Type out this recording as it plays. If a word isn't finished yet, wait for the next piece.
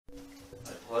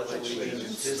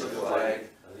allegiance to the flag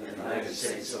of the United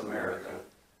States of America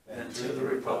and to the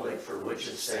republic for which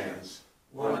it stands,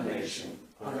 one nation,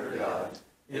 under God,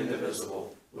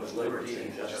 indivisible, with liberty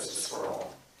and justice for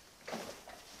all.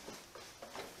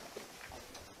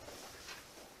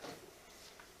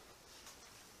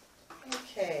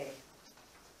 Okay.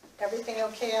 Everything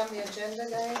okay on the agenda,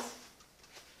 guys?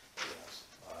 Yes,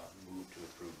 move to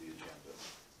approve the agenda.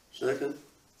 Second?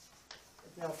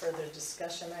 No further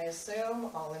discussion, I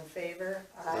assume. All in favor?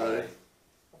 Aye.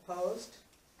 Opposed?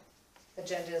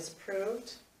 Agenda is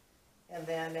approved. And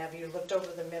then have you looked over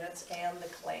the minutes and the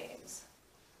claims?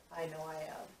 I know I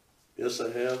have. Yes,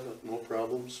 I have, no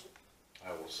problems.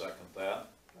 I will second that.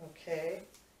 Okay.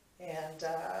 And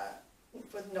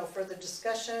with no further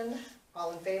discussion,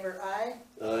 all in favor? Aye.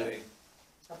 Aye.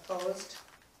 Opposed?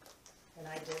 And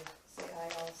I did say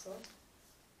aye also.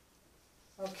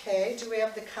 Okay, do we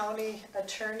have the county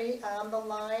attorney on the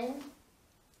line?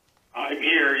 I'm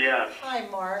here, yes. Hi,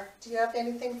 Mark. Do you have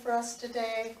anything for us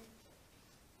today?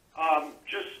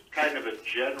 Just kind of a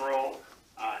general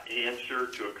answer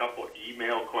to a couple of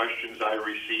email questions I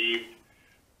received.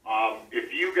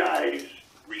 If you guys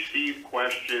receive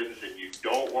questions and you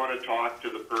don't want to talk to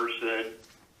the person,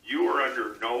 you are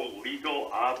under no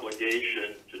legal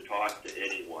obligation to talk to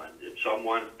anyone. If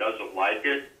someone doesn't like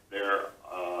it, their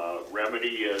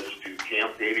remedy is to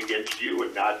campaign against you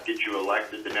and not get you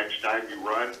elected the next time you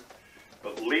run.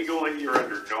 But legally, you're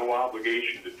under no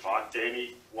obligation to talk to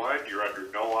anyone. You're under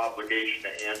no obligation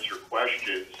to answer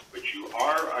questions, but you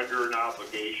are under an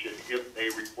obligation if they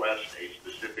request a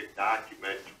specific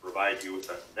document to provide you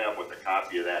with them with a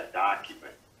copy of that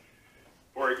document.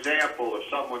 For example, if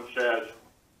someone says,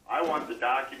 I want the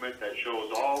document that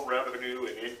shows all revenue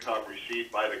and income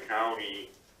received by the county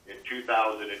in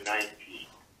 2019.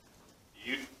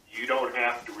 You don't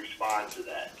have to respond to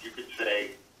that. You could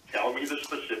say, tell me the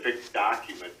specific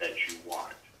document that you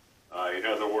want. In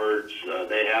other words,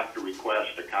 they have to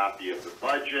request a copy of the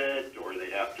budget or they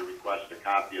have to request a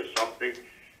copy of something.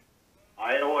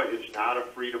 Iowa is not a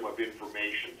freedom of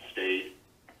information state.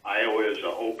 Iowa is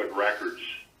an open records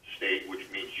state, which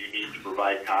means you need to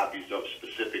provide copies of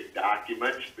specific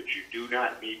documents, but you do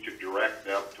not need to direct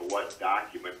them to what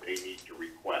document they need to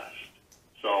request.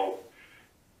 So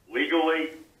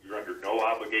legally, you're under no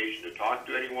obligation to talk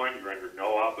to anyone. You're under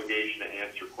no obligation to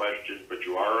answer questions, but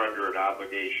you are under an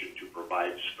obligation to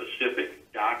provide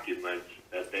specific documents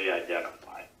that they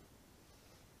identify.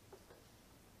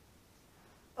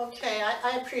 Okay,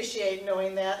 I appreciate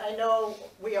knowing that. I know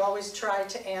we always try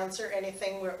to answer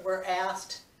anything we're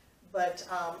asked, but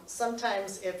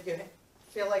sometimes if you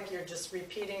feel like you're just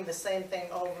repeating the same thing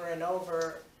over and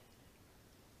over,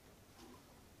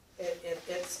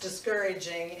 it's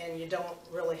discouraging and you don't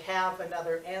really have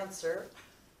another answer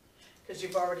because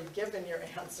you've already given your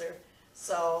answer.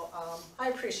 So I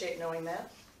appreciate knowing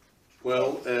that.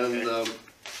 Well, and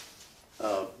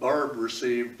Barb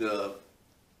received a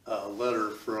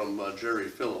letter from Jerry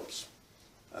Phillips.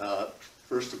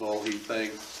 First of all, he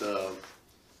thanked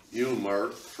you,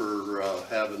 Mark, for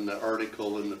having the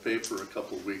article in the paper a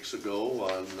couple of weeks ago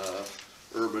on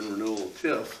urban renewal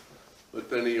TIF. But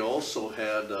then he also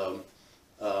had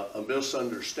a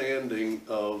misunderstanding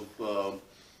of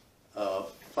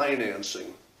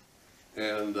financing,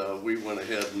 and we went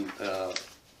ahead and,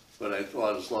 but I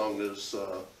thought as long as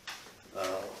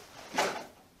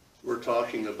we're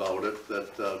talking about it,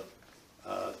 that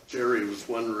Jerry was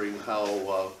wondering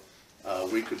how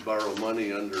we could borrow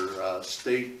money under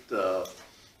state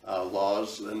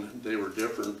laws, and they were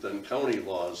different than county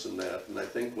laws in that. And I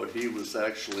think what he was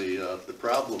actually, the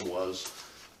problem was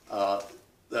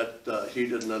that he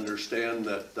didn't understand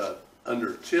that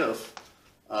under TIF,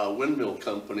 windmill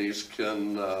companies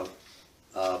can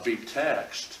be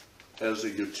taxed as a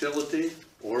utility,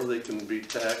 or they can be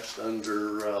taxed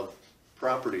under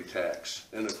property tax.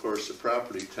 And of course, the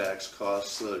property tax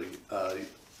costs the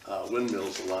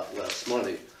windmills a lot less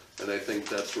money. And I think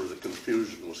that's where the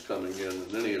confusion was coming in.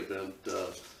 In any event,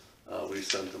 we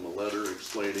sent them a letter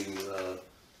explaining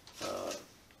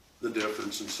the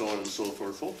difference and so on and so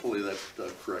forth. Hopefully that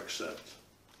corrects that.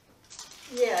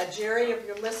 Yeah, Jerry, if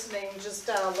you're listening, just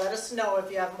let us know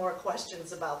if you have more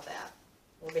questions about that.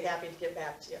 We'll be happy to get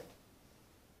back to you.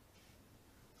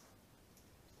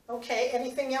 Okay,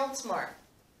 anything else, Mark?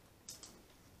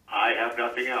 I have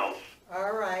nothing else.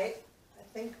 All right. I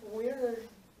think we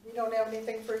don't have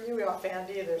anything for you offhand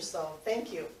either, so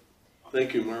thank you.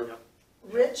 Thank you, Mark.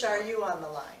 Rich, are you on the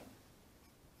line?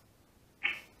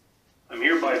 I'm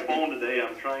here by phone today.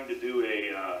 I'm trying to do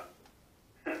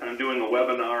I'm doing a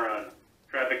webinar on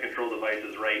traffic control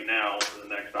devices right now for the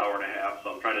next hour and a half,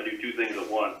 so I'm trying to do two things at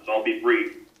once. So I'll be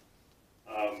brief.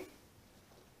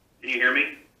 Can you hear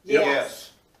me?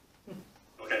 Yes.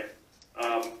 Okay.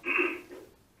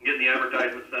 Getting the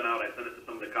advertisement sent out. I sent it to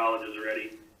some of the colleges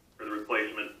already for the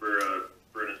replacement for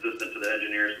an assistant to the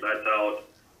engineers. So that's out,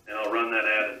 and I'll run that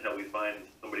ad until we find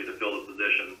somebody to fill the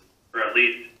position, or at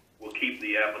least we'll keep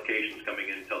the applications coming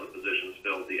in until the position's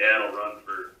filled. The ad will run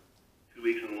for 2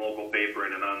 weeks in the local paper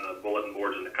and then on the bulletin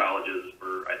boards in the colleges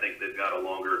for, I think they've got a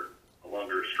longer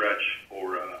stretch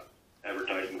for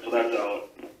advertising. So that's out.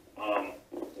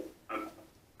 I'm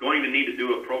going to need to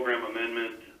do a program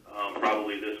amendment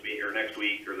probably this week or next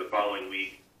week or the following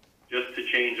week, just to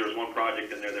change. There was one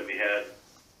project in there that we had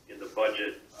in the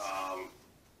budget,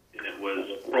 and it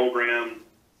was programmed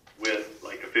with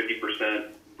like a 50%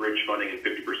 bridge funding and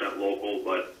 50% local,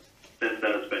 but since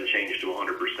then it's been changed to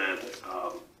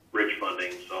 100% bridge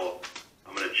funding. So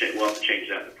I'm going to we'll have to change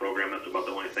that in the program. That's about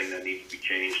the only thing that needs to be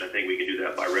changed. I think we can do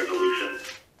that by resolution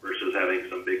versus having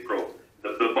some big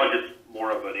the budget's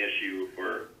more of an issue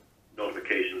for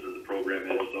notifications than the program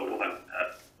is, so we'll have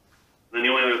that. And then the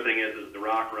only other thing is the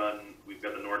rock run. We've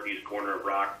got the northeast corner of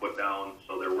rock put down,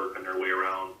 so they're working their way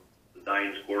around. The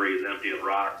Dines quarry is empty of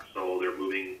rock, so they're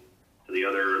moving to the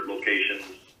other locations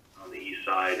on the east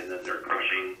side, and then they're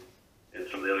crushing in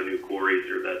some of the other new quarries,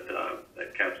 or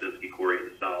that Kapczynski quarry in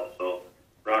the south. So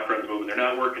rock run's moving. They're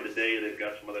not working today. They've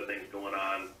got some other things going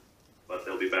on, but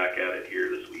they'll be back at it here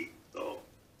this week. So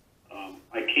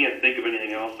I can't think of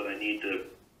anything else that I need to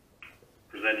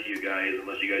present to you guys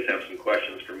unless you guys have some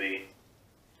questions for me.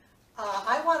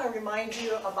 I want to remind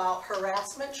you about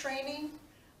harassment training.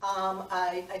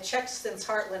 I checked since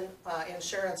Heartland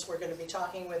Insurance, we're going to be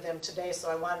talking with them today, so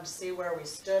I wanted to see where we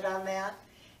stood on that.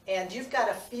 And you've got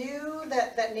a few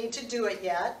that need to do it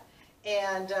yet.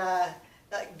 And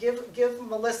give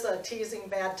Melissa a teasing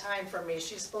bad time for me.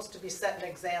 She's supposed to be setting an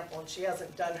example, and she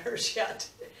hasn't done hers yet.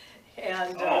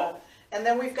 And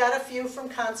then we've got a few from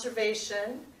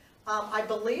conservation. I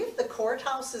believe the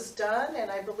courthouse is done,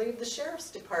 and I believe the sheriff's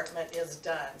department is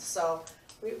done. So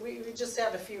we just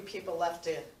have a few people left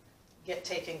to get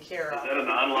taken care of. Is that an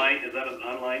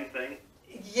online thing?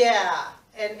 Yeah,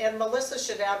 and Melissa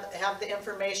should have the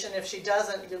information. If she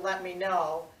doesn't, you let me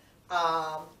know.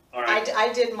 All right.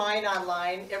 I did mine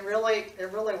online. It really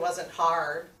wasn't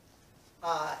hard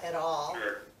at all.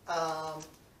 Sure.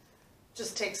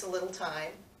 Just takes a little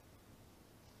time.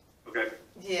 Okay.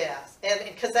 Yes, and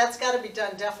because that's got to be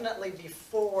done definitely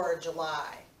before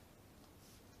July.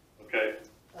 Okay.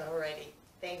 Alrighty,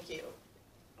 thank you.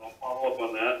 I'll follow up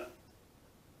on that.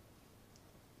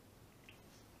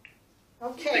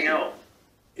 Okay. Anything else?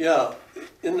 Yeah,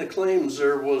 in the claims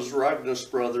there was Rognus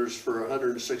Brothers for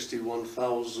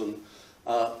 $161,000.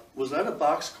 Was that a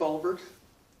box culvert?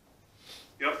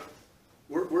 Yep.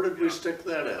 Where did we stick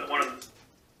that at?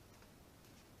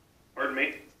 Pardon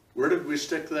me? Where did we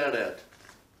stick that at?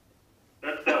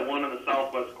 That's that one in the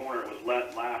southwest corner. It was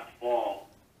let last fall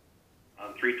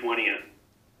on 320th,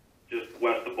 just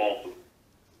west of Balsam.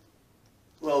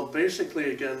 Well,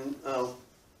 basically, again,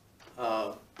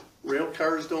 rail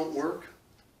cars don't work?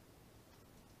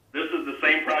 This is the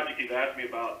same project you've asked me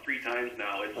about 3 times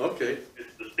now. It's, Okay.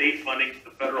 It's the state funding, it's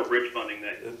the federal bridge funding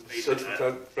that It's that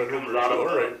federal comes bridge, out of all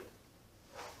the-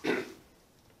 right.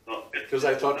 well, it's- Because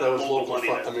I thought that was local local, money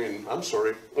that- I mean, I'm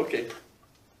sorry, okay.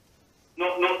 No,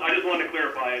 I just wanted to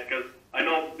clarify it because I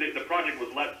know the project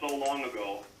was let so long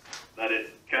ago that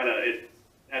it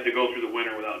had to go through the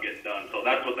winter without getting done. So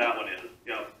that's what that one is.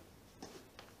 Yep.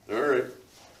 All right.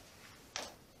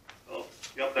 So,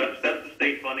 yep, that's the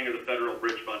state funding or the federal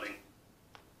bridge funding.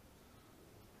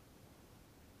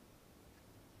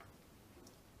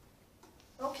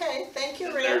 Okay, thank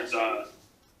you, Rich. There's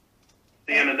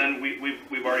Dan, and then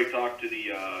we've already talked to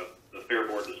the fair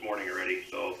board this morning already,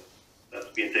 so that's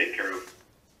being taken care of.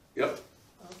 Yep,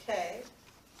 Okay,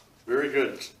 very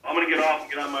good. I'm gonna get off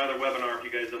and get on my other webinar if you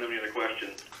guys don't have any other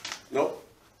questions. Nope.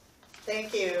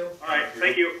 thank you. All right,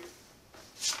 thank you.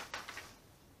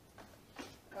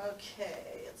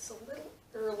 Okay, it's a little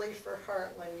early for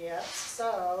Heartland yet,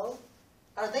 so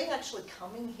are they actually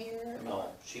coming here? No,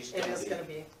 she's It gonna is be, gonna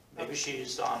be, maybe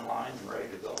she's online and ready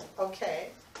to go.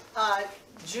 okay.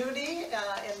 Judy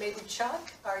and maybe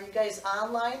Chuck, are you guys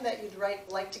online that you'd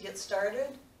like to get started?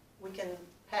 We can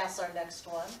pass our next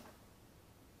one.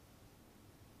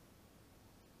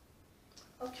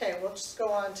 Okay, we'll just go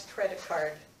on to credit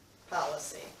card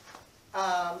policy.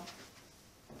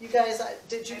 You guys,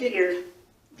 did you get your...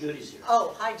 Judy's here.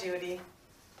 Oh, hi Judy.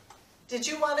 Did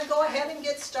you want to go ahead and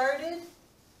get started?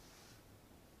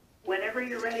 Whenever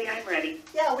you're ready, I'm ready.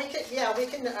 Yeah, we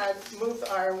can move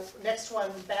our next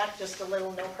one back just a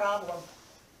little, no problem.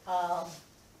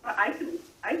 I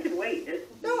can wait.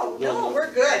 No,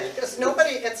 we're good, because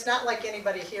nobody, it's not like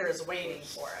anybody here is waiting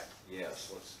for it.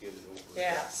 Yes, let's get it over.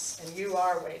 Yes, and you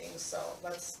are waiting, so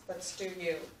let's do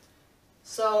you.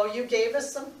 So you gave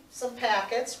us some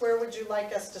packets. Where would you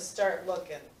like us to start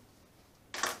looking?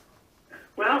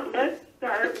 Well, let's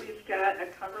start. We've got a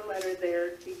cover letter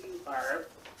there to you, Barb.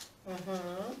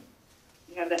 Mm-hmm.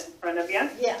 You have that in front of you?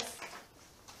 Yes.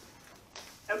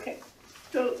 Okay.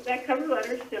 So that cover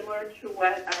letter is similar to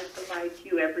what I provide to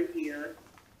you every year.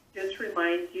 Just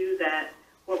reminds you that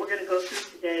what we're going to go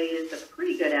through today is a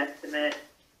pretty good estimate,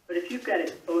 but if you've got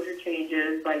exposure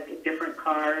changes like different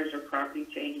cars or property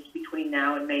changes between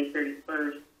now and May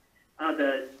 31st,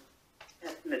 the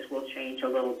estimates will change a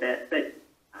little bit. But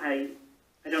I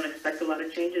don't expect a lot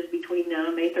of changes between now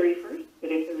and May 31st, but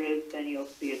if there is, then you'll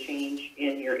see a change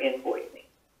in your invoicing.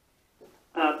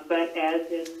 But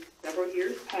as in several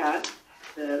years past,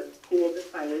 the pool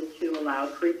decided to allow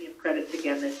premium credits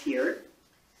again this year,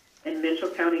 and Mitchell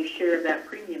County's share of that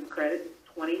premium credit is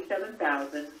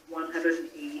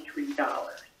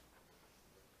 $27,183.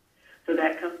 So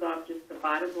that comes off just the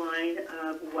bottom line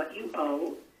of what you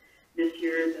owe. This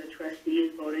year, the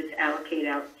trustees voted to allocate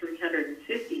out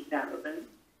 $350,000,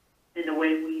 and the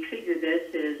way we figure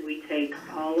this is we take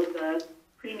all of the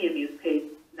premium you paid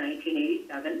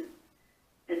 1987,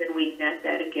 and then we net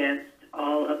that against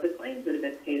all of the claims that have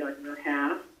been paid on your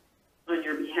behalf,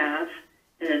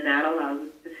 and then that allows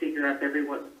us to figure out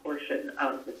everyone's portion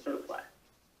of the surplus.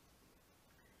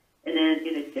 And then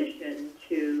in addition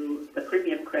to the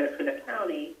premium credit for the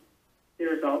county,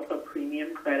 there's also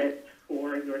premium credits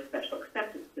for your special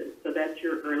acceptances. So that's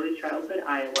your early childhood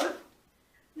Iowa,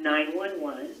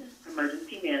 911,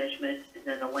 emergency management, and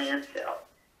then the landfill.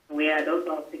 And we add those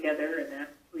all together, and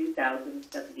that's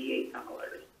 $3,078.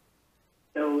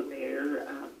 So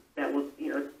that will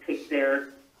take their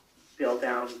bill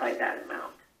down by that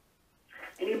amount.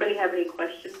 Anybody have any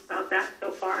questions about that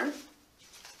so far?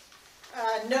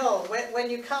 No, when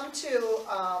you come to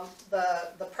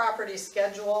the property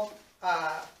schedule,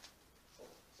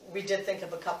 we did think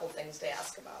of a couple things to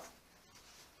ask about.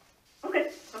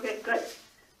 Okay, good.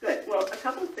 Well, a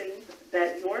couple of things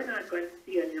that you're not going to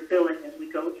see on your billing as we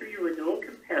go through your renewal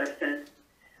comparison.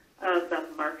 The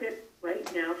market right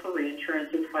now for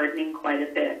reinsurance is hardening quite a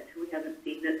bit. We haven't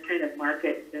seen this kind of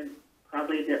market since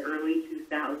probably the early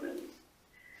 2000s.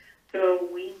 So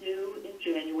we knew in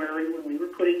January when we were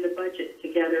putting the budget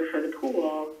together for the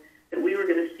pool that we were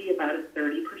going to see about a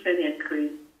 30%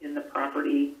 increase in the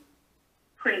property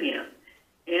premium.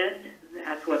 And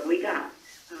that's what we got.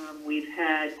 We've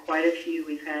had quite a few.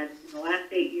 We've had, in the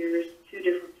last 8 years, 2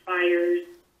 different fires,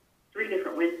 3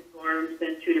 different windstorms,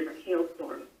 then 2 different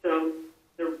hailstorms. So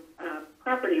the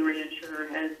property reinsurer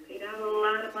has paid out a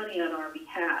lot of money on our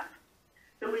behalf.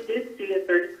 So we did see a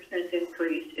 30%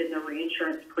 increase in the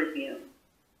reinsurance premium.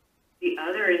 The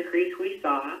other increase we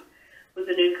saw was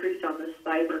an increase on the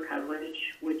cyber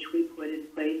coverage, which we put in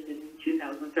place in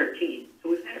 2013. So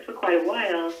we've had it for quite a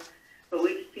while, but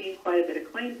we've seen quite a bit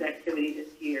of claims activity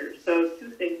this year. So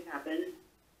 2 things happened.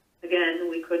 Again,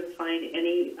 we couldn't find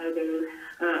any other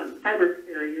cyber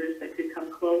carriers that could come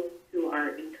close to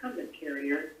our incumbent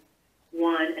carrier,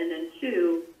 1, and then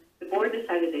 2, the board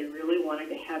decided they really wanted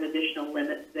to have additional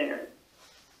limits there.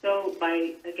 So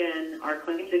by, again, our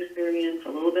claims experience, a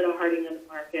little bit of hardening of the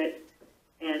market,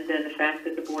 and then the fact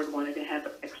that the board wanted to have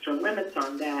extra limits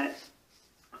on that,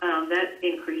 that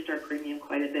increased our premium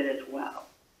quite a bit as well.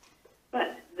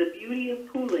 But the beauty of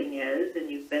pooling is, and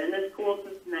you've been in this pool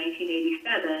since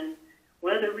 1987,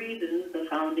 one of the reasons the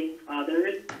founding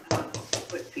fathers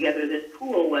put together this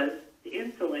pool was to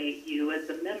insulate you as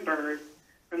the members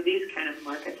from these kind of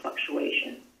market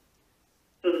fluctuations.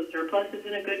 So the surplus is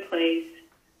in a good place.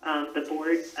 The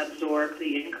board absorbed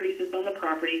the increases on the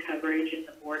property coverage, and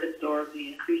the board absorbed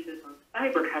the increases on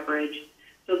cyber coverage.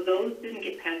 So those didn't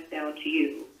get passed down to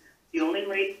you. The only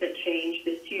rates that changed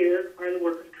this year are the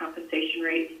workers' compensation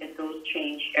rates, and those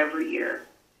change every year.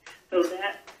 So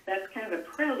that's kind of a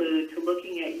prelude to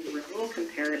looking at your renewal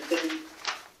comparison.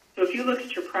 So if you look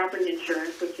at your property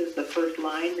insurance, which is the first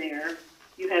line there,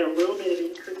 you had a little bit of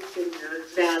increase in your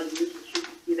values, which you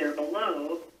can see there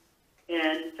below.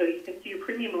 And so you can see your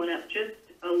premium went up just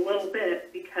a little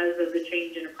bit because of the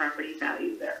change in a property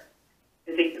value there.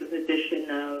 I think it was addition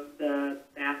of the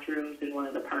bathrooms in one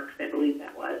of the parks, I believe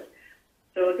that was.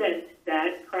 So again,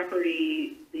 that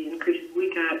property, the increases we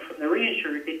got from the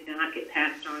reinsurer did not get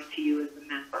passed on to you as a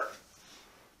member.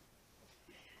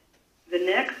 The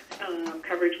next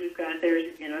coverage we've got there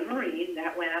is inland marine.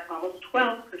 That went up almost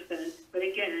 12%. But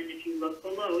again, if you look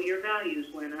below, your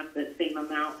values went up the same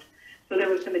amount. So there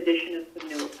was some addition of some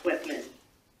new equipment.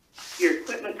 Your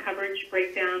equipment coverage coverage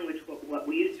breakdown, which what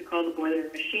we used to call the boiler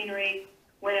and machinery,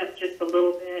 went up just a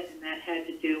little bit, and that had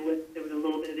to do with, there was a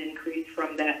little bit of increase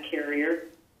from that carrier.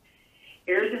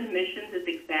 Errors and omissions is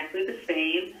exactly the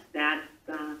same. That's,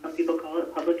 some people call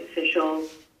it public officials.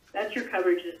 That's your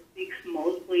coverage that speaks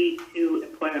mostly to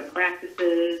employment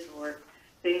practices or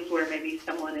things where maybe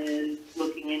someone is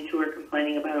looking into or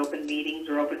complaining about open meetings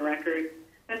or open records.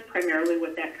 That's primarily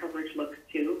what that coverage looks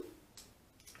to.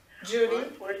 Judy, Law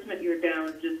enforcement, you're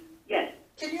down just, yes.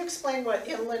 can you explain what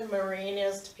inland marine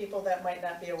is to people that might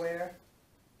not be aware?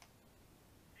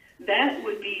 That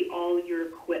would be all your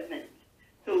equipment.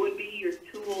 So it would be your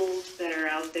tools that are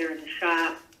out there in the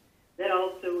shop. That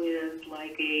also is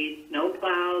like a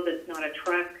snowplow that's not a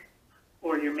truck,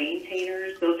 or your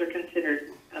maintainers. Those are considered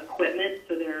equipment,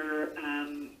 so they're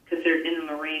considered in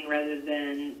the marine rather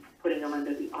than putting them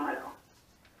under the auto.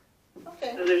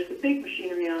 Okay, So there's the big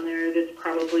machinery on there. That's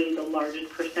probably the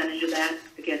largest percentage of that.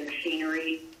 Again,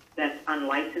 machinery that's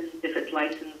unlicensed. If it's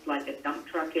licensed like a dump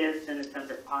truck is, then it's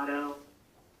under auto.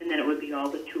 And then it would be all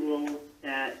the tools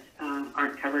that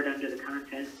aren't covered under the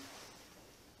content.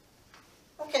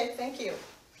 okay, thank you.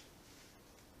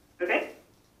 Okay?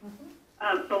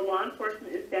 So law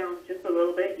enforcement is down just a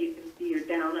little bit. You can see you're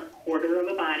down a quarter of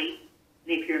a body.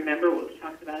 And if you remember what we've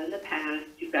talked about in the past,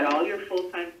 you've got all your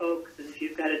full-time folks, and if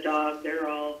you've got a dog, they're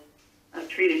all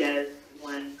treated as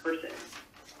one person.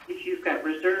 If you've got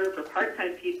reserve or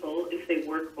part-time people, if they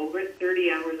work over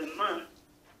 30 hours a month,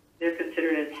 they're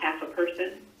considered as half a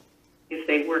person. If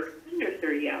they work under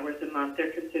 30 hours a month,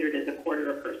 they're considered as a quarter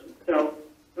of a person. So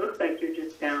it looks like you're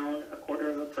just down a quarter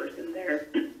of a person there,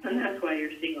 and that's why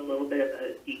you're seeing a little bit of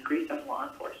a decrease on law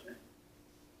enforcement.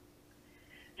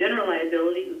 General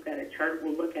liability, we've got a chart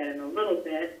we'll look at in a little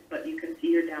bit, but you can see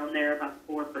you're down there about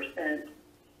 4%. And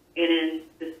in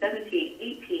the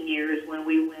 17-18 years, when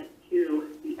we went to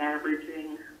the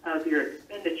averaging of your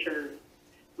expenditures,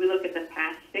 we look at the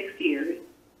past 6 years,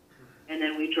 and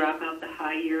then we drop out the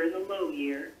high year and the low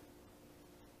year,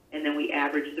 and then we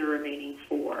average the remaining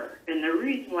 4. And the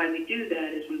reason why we do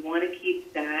that is we want to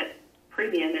keep that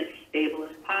premium as stable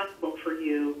as possible for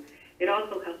you. It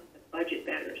also helps the budget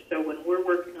better. So when we're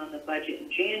working on the budget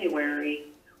in January,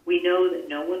 we know that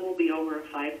no one will be over a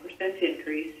 5%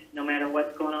 increase, no matter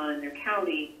what's going on in their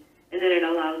county, and then it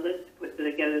allows us to put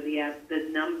together the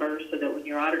numbers so that when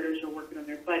your auditors are working on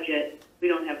their budget, we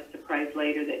don't have a surprise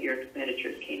later that your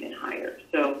expenditures came in higher.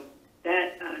 So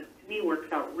that, to me,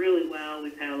 works out really well.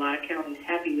 We've had a lot of counties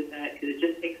happy with that because it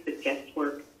just takes the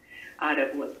guesswork out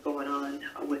of what's going on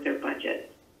with their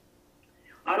budget.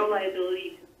 Auto liability,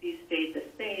 you can see, stayed the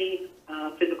same.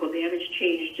 Physical damage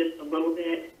changed just a little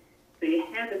bit. So you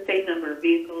have the same number of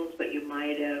vehicles, but you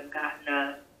might have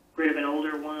gotten rid of an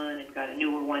older one and got a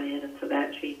newer one in, and so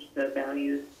that changed the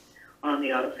values on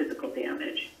the auto physical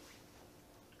damage.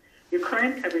 Your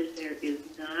crime coverage there is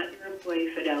not your employee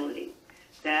fidelity.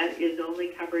 That is only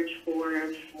coverage for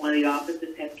if one of the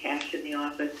offices has cash in the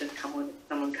office and someone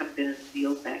comes in and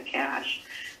steals that cash.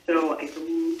 So I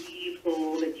believe,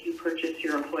 Lowell, that you purchase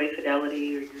your employee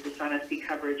fidelity or your dishonesty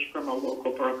coverage from a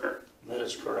local broker. That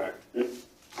is correct.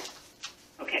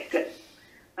 Okay, good.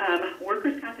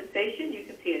 Workers' compensation, you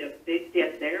can see a big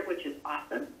dip there, which is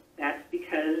awesome. That's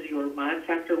because your mod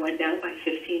factor went down by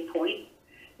 15 points.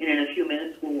 And in a few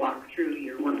minutes, we'll walk through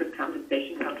your workers'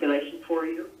 compensation calculation for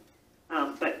you.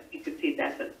 But you can see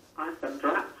that's an awesome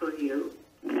drop for you.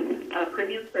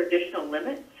 Premiums for additional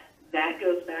limits, that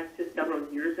goes back to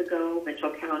several years ago.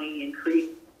 Mitchell County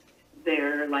increased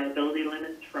their liability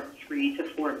limits from 3 to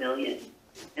 4 million.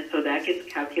 And so that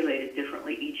gets calculated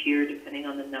differently each year depending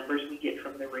on the numbers we get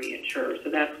from the reinsurer. So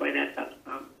that's why that's up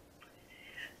some.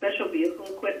 Special vehicle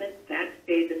equipment, that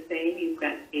stayed the same. You've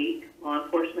got 8 law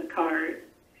enforcement cars.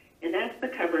 And that's the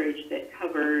coverage that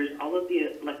covers all of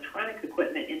the electronic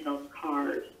equipment in those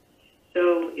cars.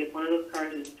 So if one of those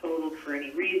cars is totaled for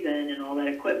any reason and all that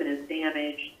equipment is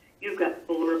damaged, you've got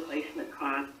full replacement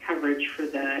cost coverage for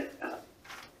that,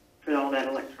 for all that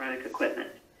electronic equipment.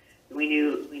 We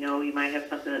know you might have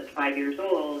something that's 5 years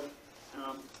old,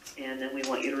 and then we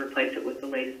want you to replace it with the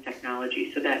latest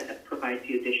technology. So that provides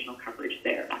you additional coverage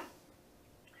there.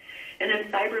 And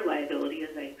then cyber liability,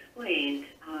 as I explained,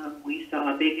 we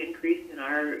saw a big increase in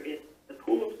the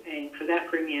pool's paying for that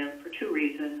premium for 2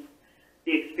 reasons.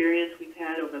 The experience we've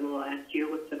had over the last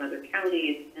year with some other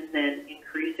counties, and then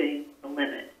increasing the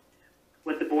limit.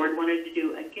 What the board wanted to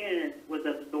do, again, was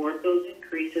absorb those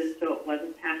increases so it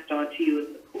wasn't passed on to you as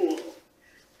the pool.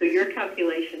 So your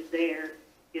calculation there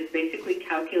is basically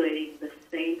calculating the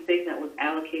same thing that was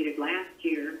allocated last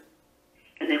year,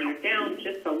 and then you're down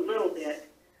just a little bit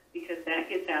because that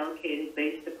gets allocated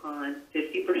based upon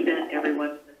 50%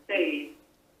 everyone's in the state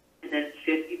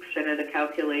of the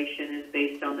calculation is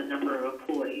based on the number of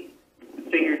employees.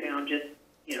 So you're down just,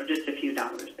 just a few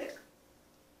dollars there.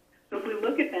 So if we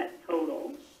look at that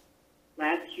total,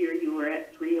 last year you were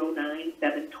at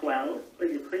 $309,712 for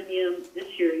your premium.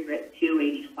 This year you're at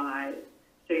 $285.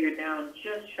 So you're down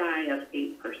just shy of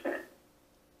 8%.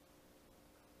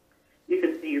 You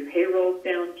can see your payroll's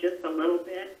down just a little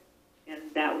bit,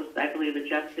 and that was, I believe,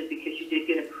 adjusted because you did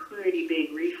get a pretty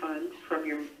big refund from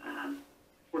your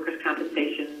workers'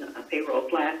 compensation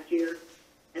payrolls last year,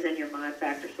 and then your mod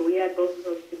factor. So we add both of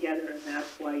those together, and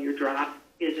that's why your drop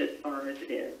is as far as it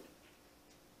is.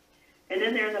 And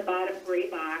then there in the bottom gray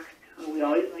box, we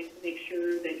always like to make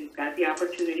sure that you've got the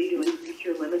opportunity to increase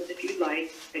your limits if you'd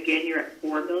like. Again, you're at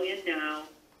 $4 million now.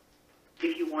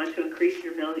 If you want to increase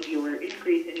your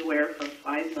increase anywhere from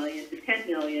 $5 million to $10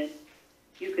 million,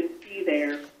 you can see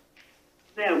there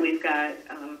that we've got,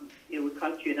 it would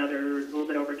cost you another little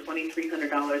bit over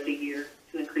 $2,300 a year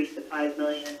to increase to $5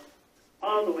 million,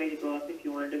 all the way to go up if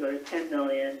you wanted to go to $10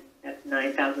 million, that's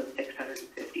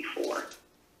 $9,654.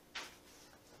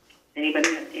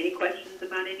 Anybody have any questions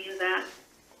about any of that?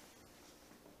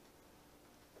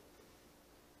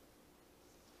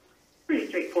 Pretty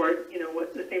straightforward,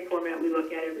 what's the same format we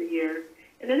look at every year.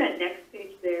 And then that next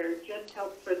page there just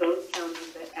helps for those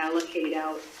counties that allocate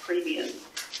out premiums.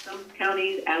 Some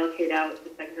counties allocate out to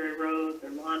secondary roads or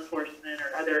law enforcement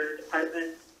or other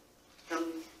departments.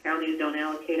 Some counties don't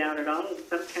allocate out at all. And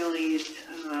some counties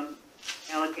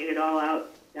allocate it all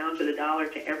out down to the dollar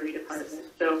to every department.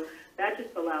 So that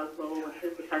just allows Lowell and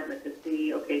his department to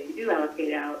see, okay, if you do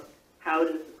allocate out, how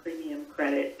does the premium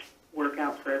credit work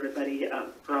out for everybody,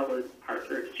 for all those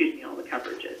parts, or all the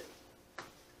coverages.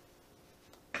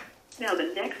 Now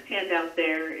the next handout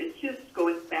there is just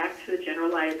going back to the general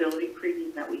liability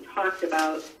premium that we talked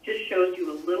about. Just shows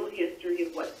you a little history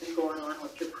of what's been going on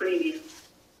with your premium.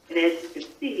 And as you can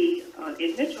see,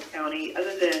 in Mitchell County,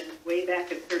 other than way back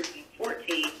in 13-14,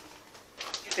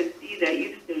 you can see that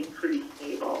you've stayed pretty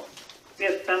stable. We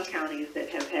have some counties that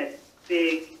have had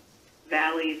big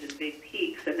valleys and big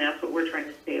peaks, and that's what we're trying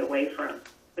to stay away from.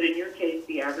 But in your case,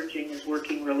 the averaging is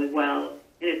working really well,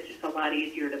 and it's just a lot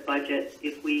easier to budget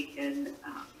if we can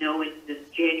know in this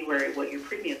January what your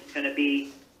premium is going to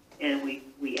be, and we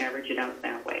average it out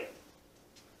that way.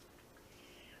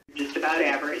 Just about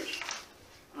average.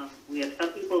 We have some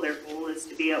people, their goal is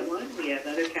to be at 1. We have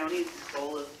other counties, their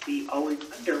goal is to be always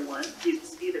under 1. You can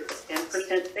see there's a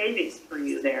 10% savings for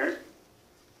you there.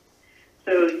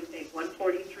 So you take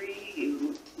 143,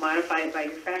 you modify it by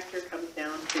your factor, comes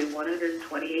down to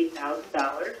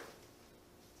 $128,000.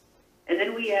 And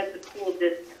then we add the pool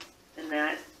discount, and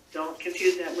that, don't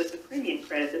confuse that with the premium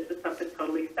credit. This is something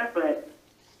totally separate.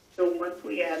 So once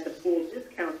we add the pool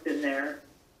discounts in there,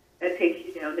 that takes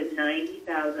you down to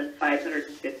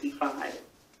 $90,555.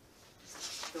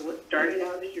 So what started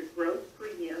out as your gross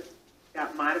premium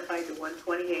got modified to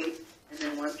 128, and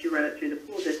then once you run it through the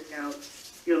pool discount,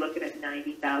 you're looking at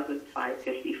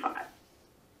 $90,555.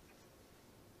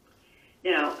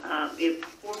 Now,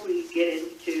 before we get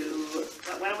into,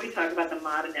 why don't we talk about the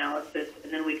mod analysis,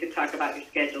 and then we can talk about your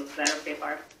schedule. Is that okay,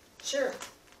 Barb? Sure.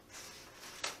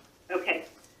 Okay.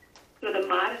 So the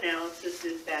mod analysis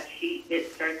is that sheet.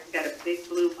 It's got a big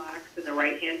blue box in the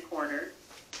right-hand corner.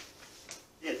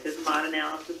 And it says mod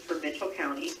analysis for Mitchell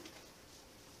County.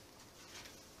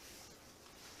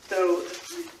 So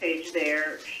this page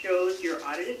there shows your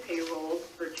audited payrolls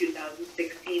for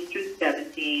 2016 through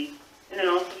 17, and it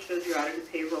also shows your audited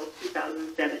payrolls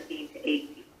 2017 to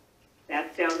 18.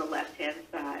 That's down the left-hand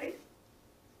side.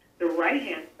 The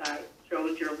right-hand side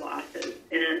shows your losses.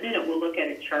 And in a minute, we'll look at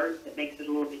a chart that makes it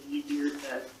a little bit easier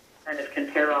to kind of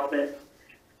compare all this.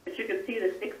 But you can see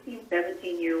the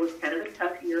 16-17 year was kind of a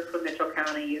tough year for Mitchell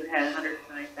County. You had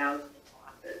 109,000 in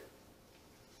losses.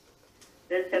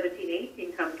 Then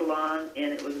 17-18 comes along,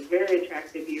 and it was a very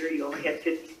attractive year. You only had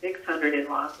 5,600 in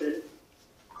losses.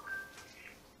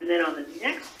 And then on the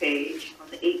next page, on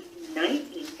the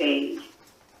 18-19 page,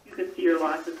 you can see your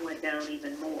losses went down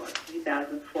even more,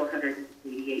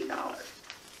 $3,488.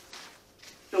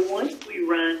 So once we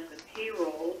run the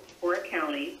payroll for a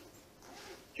county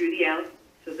through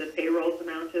so the payrolls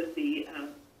amount of the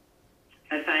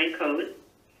assigned code,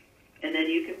 and then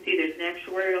you can see there's an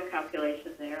actuarial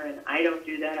calculation there, and I don't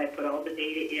do that. I put all the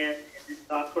data in, and the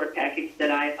software package that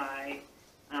I buy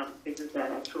figures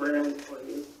that actuarially for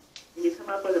you. And you come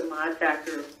up with a mod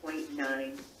factor of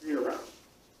 0.90.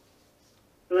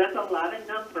 So that's a lot of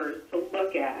numbers to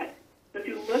look at. So if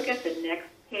you look at the next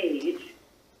page,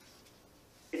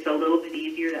 it's a little bit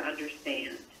easier to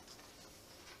understand.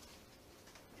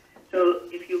 So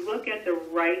if you look at the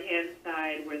right-hand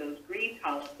side where those green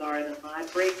columns are the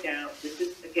mod breakdown. This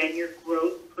is, again, your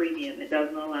gross premium. It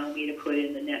doesn't allow me to put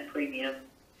in the net premium.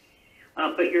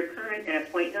 But your current,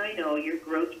 at 0.90, your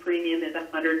gross premium is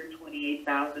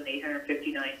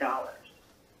 $128,859.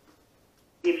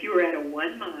 If you were at a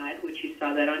 1 mod, which you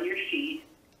saw that on your sheet,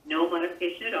 no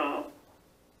modification at all,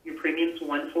 your premium's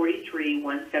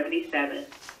 $143,177,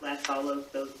 less all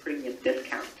of those premium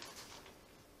discounts.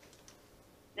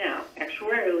 Now,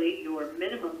 actuarially, your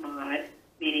minimum mod,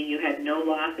 meaning you had no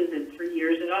losses in 3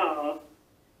 years at all,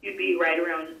 you'd be right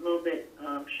around a little bit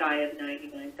shy of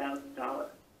 $99,000.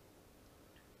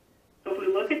 So if we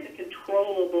look at the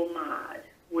controllable mod,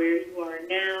 where you are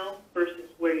now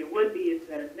versus where you would be if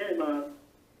you had a minimum,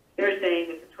 they're saying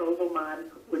the controllable mod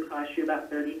would cost you about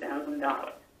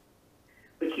 $30,000.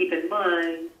 But keep in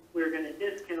mind, we're going to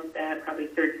discount that probably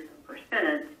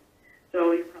 30%,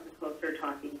 so you're probably closer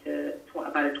talking to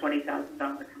about a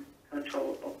 $20,000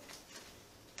 controllable.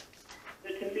 So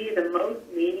to me, the most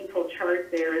meaningful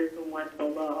chart there is the one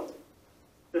below.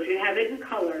 So if you have it in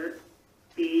color,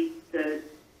 the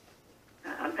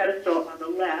pedestal on the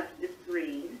left is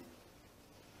green,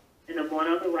 and the one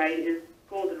on the right is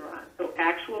goldenrod. So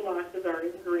actual losses are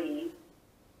in green.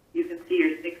 You can see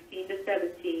your 16 to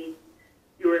 17.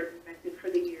 You were expected for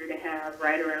the year to have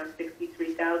right around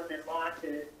 63,000 in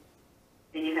losses,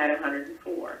 and you had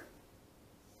 104.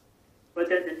 But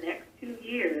then the next 2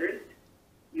 years,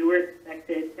 you were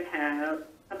expected to have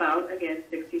about, again,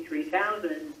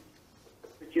 63,000,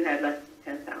 but you had less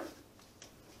than 10,000.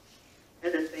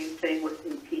 And the same thing with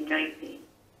 18-19.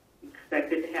 You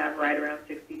expected to have right around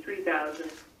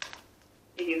 63,000,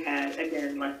 and you had,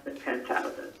 again, less than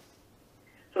 10,000.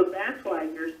 So that's why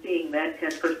you're seeing that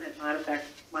 10%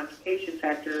 modification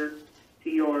factor to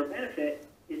your benefit,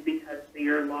 is because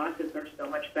your losses are so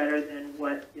much better than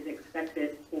what is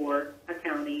expected for a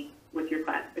county with your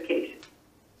classification.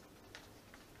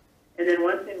 And then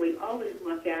one thing we always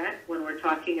look at when we're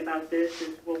talking about this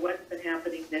is, well, what's been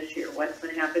happening this year? What's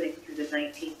been happening through the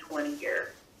 19-20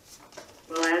 year?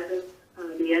 Well, as of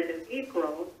the end of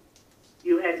April,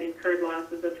 you had incurred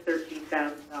losses of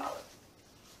 $13,000.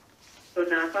 So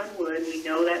knock on wood, we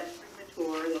know that's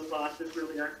premature. Those losses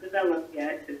really aren't developed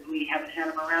yet because we haven't had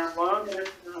them around long enough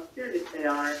to know how serious they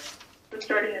are. But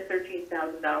starting at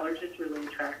 $13,000 is really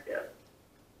attractive.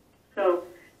 So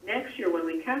next year when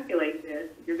we calculate this,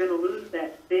 you're going to lose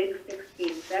that big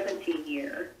 16-17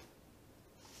 year.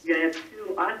 You're going to have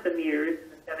 2 awesome years in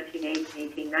the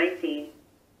 17-18, 18-19.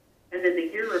 And then the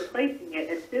year replacing it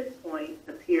at this point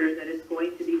appears that it's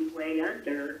going to be way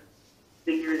under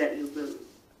the year that you lose.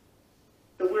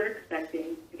 So we're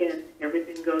expecting, again,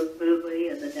 everything goes smoothly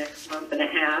in the next month and a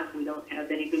half. We don't have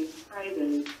any big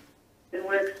surprises. Then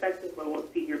we're expecting, well, we'll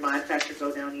see your mod factor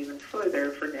go down even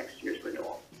further for next year's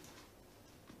renewal.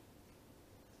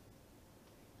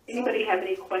 Anybody have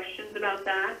any questions about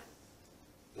that?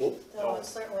 No, it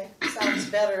certainly sounds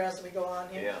better as we go on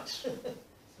here. Yes.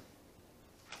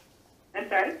 I'm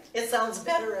sorry? It sounds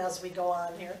better as we go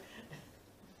on here.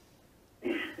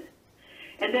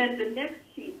 And then the next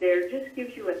sheet there just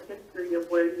gives you a history of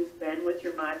where you've been with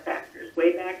your mod factors.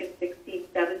 Way back in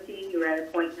 16-17, you were at a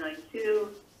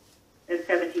 0.92. In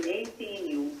 17-18,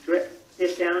 you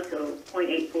dipped down to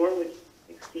 0.84, which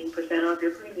is 16% off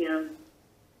your premium. And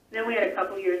then we had a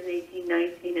couple years in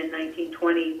 18-19 and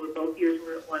 19-20 where both years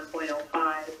were at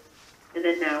 1.05. And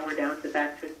then now we're down to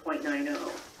back to 0.90.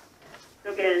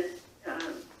 So again,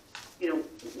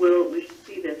 we should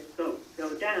see this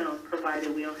go down,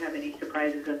 provided we don't have any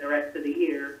surprises in the rest of the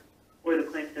year, or the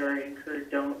claims that are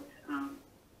incurred don't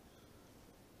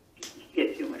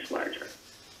get too much larger.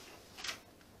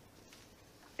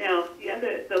 Now,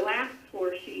 the last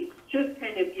 4 sheets just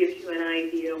kind of gives you an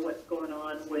idea of what's going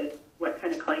on with what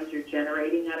kind of claims you're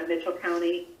generating out of Mitchell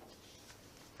County.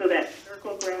 So that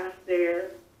circle graph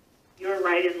there, you're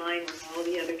right in line with all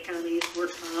the other counties.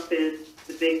 Work comp is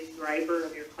the big driver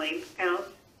of your claims count.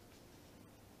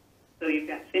 So you've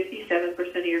got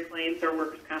 57% of your claims are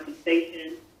workers'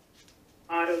 compensation,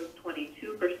 auto's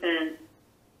 22%,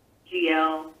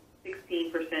 GL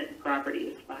 16%, and property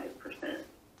is 5%.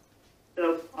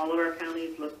 So all of our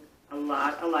counties look a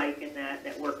lot alike in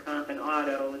that work comp and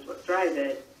auto is what drive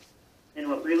it. And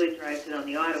what really drives it on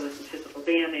the auto is the physical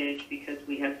damage, because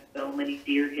we have so many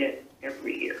deer hits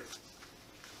every year.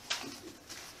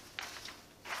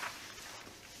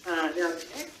 Now, the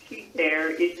next sheet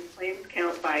there is your claims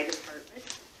count by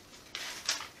department.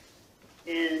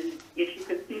 And if you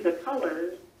can see the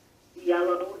colors, the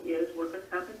yellow is workers'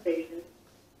 compensation,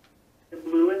 the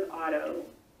blue is auto,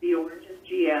 the orange is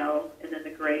GL, and then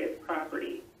the gray is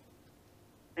property.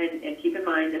 And keep in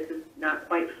mind, this is not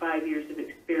quite 5 years of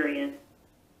experience.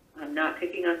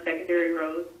 picking on secondary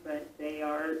roads, but they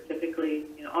are typically,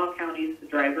 all counties, the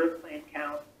driver plan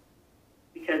counts,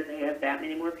 because they have that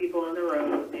many more people on the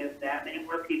road, they have that many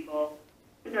more people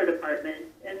in their department,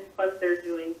 and plus they're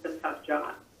doing some tough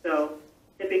jobs. So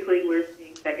typically we're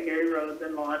seeing secondary roads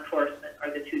and law enforcement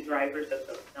are the two drivers of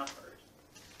those numbers.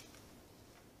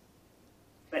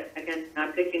 But again,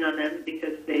 not picking on them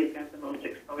because they've got the most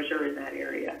exposure in that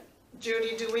area.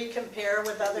 Judy, do we compare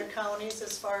with other counties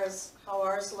as far as how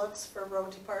ours looks for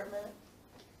road department?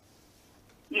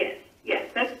 Yes,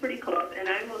 that's pretty close. And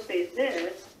I will say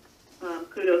this,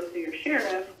 kudos to your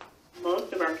sheriff,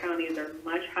 most of our counties are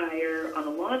much higher on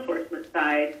the law enforcement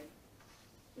side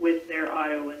with their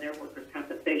auto and their workers'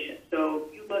 compensation. So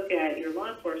if you look at your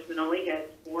law enforcement only has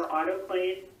 4 auto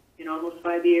claims in almost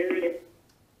 5 years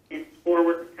and 4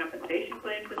 workers' compensation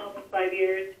claims in almost 5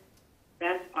 years.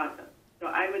 That's awesome. So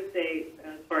I would say,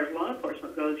 as far as law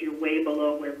enforcement goes, you're way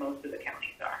below where most of the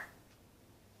counties are.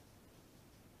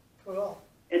 Cool.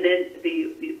 And then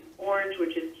the orange,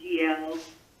 which is GL,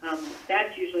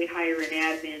 that's usually higher in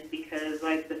admin because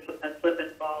like a slip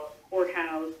and fall in the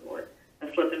courthouse or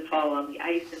a slip and fall on the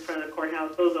ice in front of the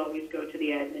courthouse, those always go to the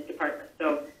admin department.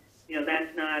 So,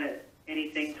 that's not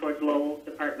anything towards Lowell's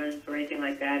departments or anything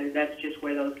like that. That's just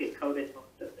where those get coded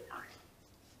most of the time.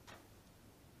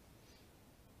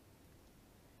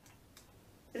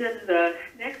 And then the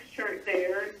next chart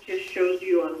there just shows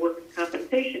you on workers'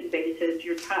 compensation basis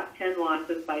your top 10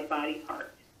 losses by body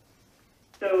part.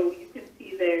 So you can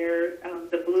see there,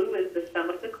 the blue is the sum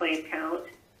of the claim count.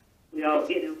 We all,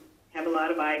 have a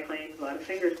lot of eye claims, a lot of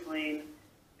fingers claims.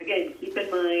 Again, keep in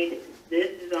mind,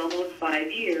 this is almost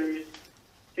 5 years,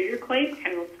 so your claim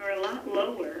counts are a lot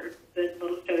lower than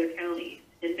most other counties.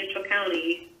 And Mitchell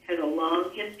County has a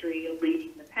long history of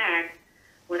leading the pack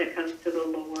when it comes to the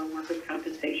lower workers'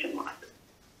 compensation losses.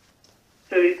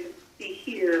 So you can see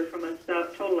here from a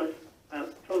total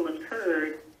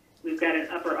incurred, we've got an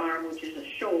upper arm, which is a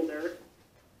shoulder,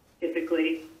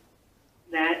 typically.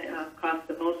 That costs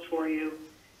the most for you.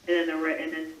 And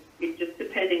then it just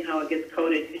depending how it gets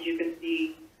coded, because you can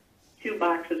see 2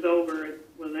 boxes over,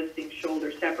 we're listing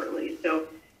shoulder separately. So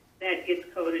that gets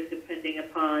coded depending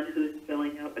upon who's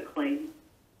filling out the claim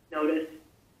notice.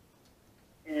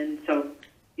 And so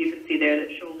you can see there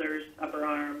that shoulders, upper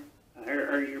arm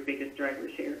are your biggest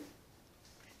drivers here.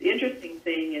 The interesting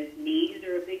thing is knees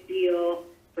are a big deal.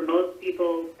 For most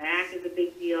people, back is a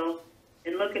big deal.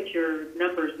 And look at your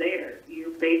numbers there.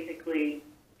 You're basically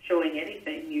showing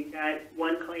anything. You've got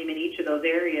 1 claim in each of those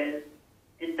areas,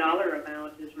 and dollar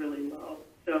amount is really low.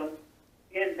 So,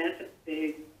 again, that's a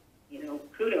big,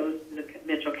 kudos to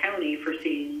Mitchell County for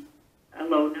seeing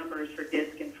low numbers for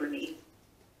disc and for knee.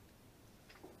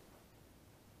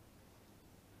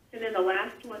 And then the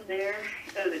last one there,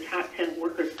 the top 10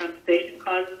 workers' compensation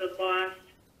causes of loss.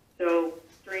 So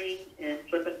strain and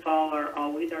slip and fall are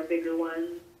always our bigger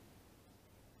ones.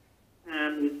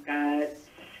 We've got,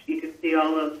 you can see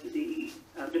all of the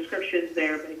descriptions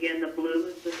there, but again, the blue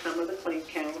is the sum of the claim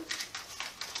count.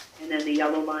 And then the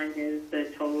yellow line is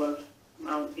the total of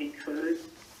amount incurred.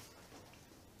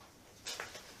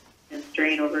 And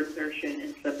strain, overexertion,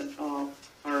 and slip and fall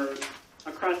are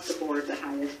across the board the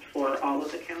highest for all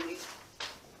of the counties.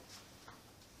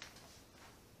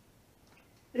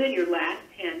 And then your last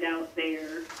handout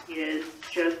there is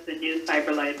just the new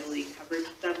cyber liability coverage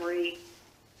summary.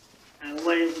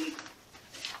 What we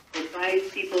advise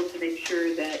people to make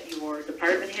sure that your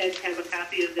department heads have a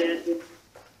copy of this.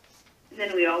 And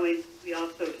then we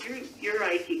also, your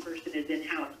IT person is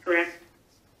in-house, correct?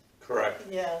 Correct.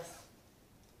 Yes.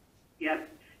 Yep.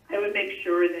 I would make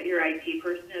sure that your IT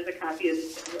person has a copy of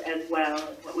this as well.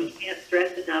 What we can't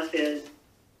stress enough is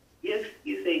if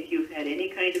you think you've had any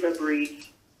kind of a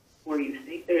breach or you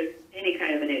think there's any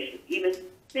kind of an issue, even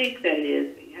think that it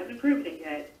is, but you haven't proven it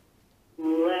yet,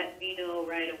 let me know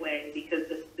right away, because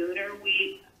the sooner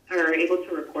we are able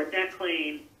to report that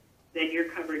claim, then your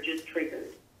coverage is triggered.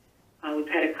 We've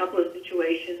had a couple of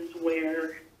situations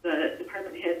where the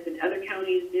department heads in other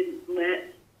counties didn't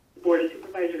let the Board of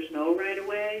Supervisors know right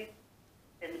away,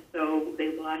 and so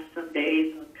they lost some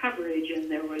days on coverage,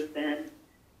 and there was then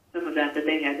some of that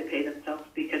they had to pay themselves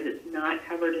because it's not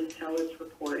covered until it's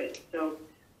reported. So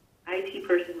IT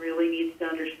person really needs to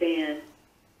understand,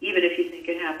 even if you think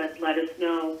it happened, let us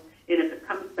know. And if it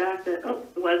comes back that, oh,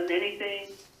 it wasn't anything,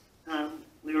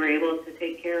 we were able to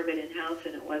take care of it in-house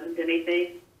and it wasn't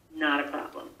anything, not a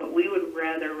problem. But we would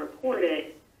rather report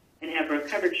it and have our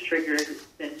coverage triggered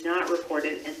than not report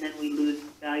it, and then we lose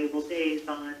valuable days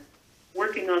on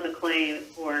working on the claim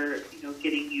or,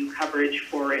 getting you coverage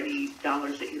for any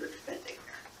dollars that you're expending.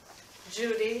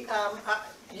 Judy,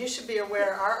 you should be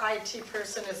aware, our IT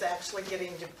person is actually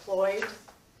getting deployed.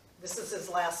 This is his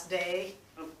last day.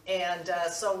 And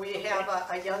so we have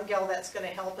a young gal that's gonna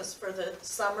help us for the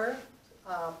summer.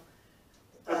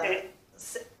 Okay.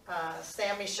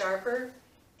 Sammy Sharper.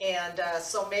 And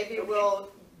so maybe we'll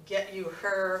get you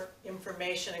her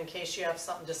information in case you have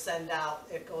something to send out.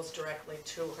 It goes directly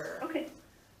to her. Okay,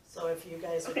 So if you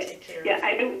guys would okay. take care of Yeah,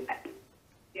 it.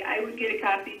 I would get a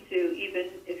copy too,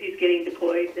 even if he's getting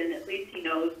deployed, then at least he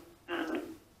knows,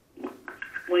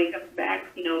 when he comes back,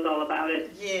 he knows all about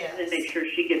it. Yes. And then make sure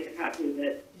she gets a copy of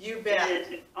it. You bet.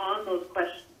 And on those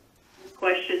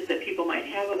questions that people might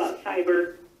have about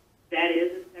cyber, that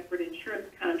is a separate insurance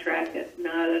contract that's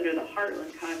not under the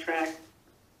Heartland contract.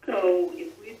 So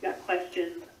if we've got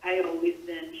questions, I always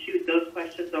then shoot those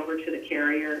questions over to the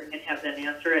carrier and have them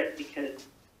answer it, because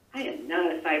I am not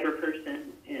a cyber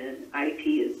person and IT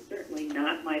is certainly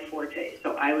not my forte.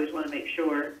 So I always want to make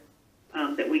sure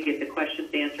that we get the questions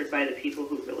answered by the people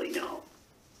who really know.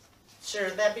 Sure,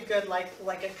 that'd be good, like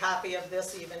a copy of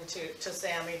this even to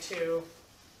Sammy too,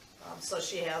 so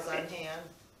she has on hand.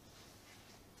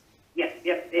 Yep,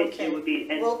 Okay. it would be,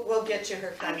 and We'll get you her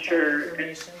I'm contact sure-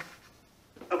 information.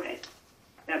 okay,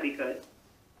 that'd be good.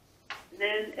 And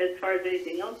then as far as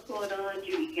anything else going on,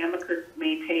 Judy Hamaker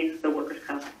maintains the workers'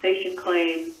 compensation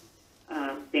claim.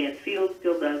 Dan Field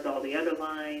still does all the other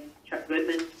lines. Chuck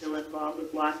Goodman's still involved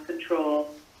with loss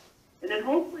control. And then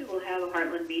hopefully we'll have a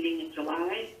Heartland meeting in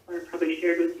July. I probably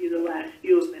shared with you the last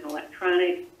few have been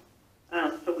electronic.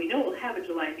 So we know we'll have a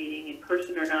July meeting, in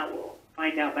person or not, we'll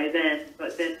find out by then.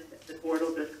 But then the board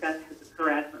will discuss the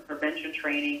harassment prevention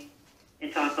training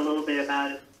and talk a little bit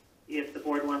about if the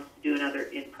board wants to do another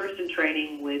in-person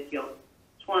training with Young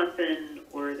Swanson,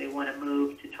 or they want to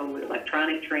move to totally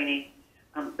electronic training.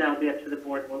 That'll be up to the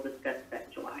board. We'll discuss that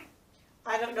in July.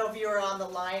 I don't know if you were on the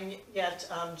line yet,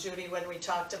 Judy, when we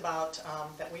talked about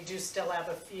that we do still have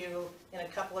a few in a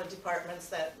couple of departments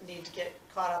that need to get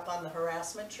caught up on the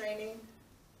harassment training.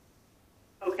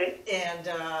 Okay. And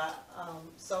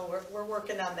so we're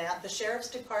working on that. The sheriff's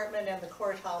department and the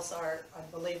courthouse are, I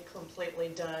believe, completely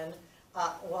done.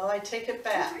 Well, I take it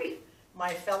back. Great.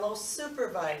 My fellow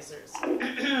supervisors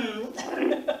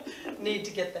need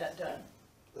to get that done.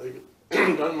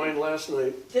 I done mine last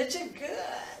night. Did you?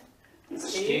 Good.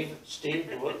 Steve,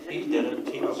 what he did it,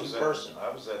 he was in person. I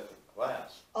was at the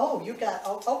class. Oh, you got,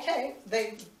 oh, okay.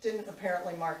 They didn't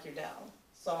apparently mark you down,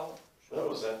 so I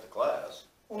was at the class.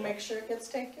 we'll make sure it gets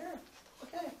taken care of.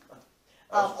 Okay.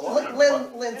 I was wondering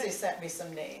what- Lindsay sent me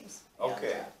some names. and,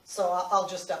 Okay. So I'll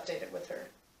just update it with her.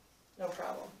 No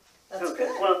problem. That's Okay.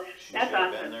 good. Well, She that's should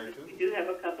have awesome. been there too. We do have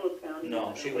a couple of counties No,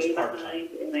 that are she was way part-time. behind,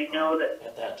 and I know that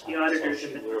At that time, the so auditors she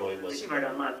have been really working was. really hard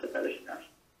on lots of other stuff.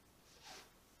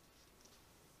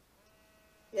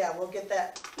 Yeah, we'll get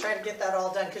that, try to get that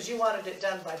all done, because you wanted it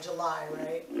done by July,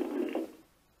 right?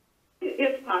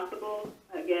 If possible,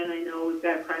 again, I know we've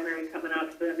got primary coming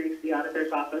up, so that makes the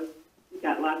auditor's office. We've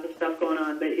got lots of stuff going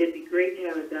on, but it'd be great to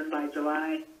have it done by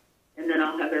July, and then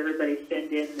I'll have everybody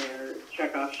send in their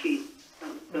check-off sheets,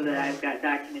 so that I've got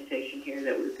documentation here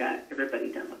that we've got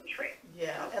everybody done with the training.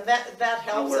 Yeah, and that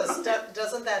helps work us, on that.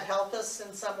 doesn't that help us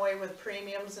in some way with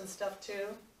premiums and stuff too?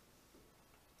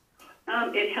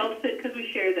 It helps it because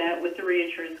we share that with the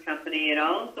reinsurance company. It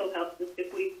also helps us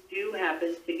if we do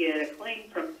happen to get a claim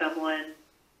from someone.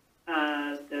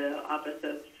 The office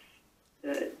of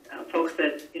the folks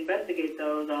that investigate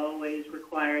those always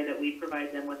require that we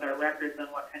provide them with our records on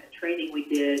what kind of training we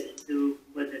did and who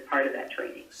was a part of that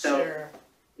training. So Sure.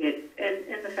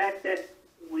 and the fact that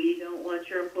we don't want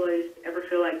your employees to ever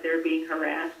feel like they're being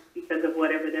harassed because of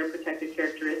whatever their protected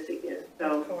characteristic is.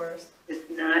 So Of course. it's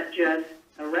not just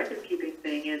a record-keeping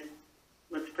thing, it's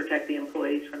let's protect the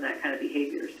employees from that kind of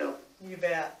behavior. So You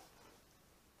bet.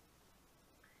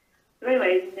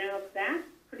 anyways, now that's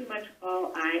pretty much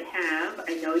all I have.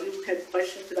 I know you had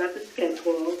questions about the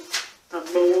schedule.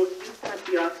 Lowell, you've got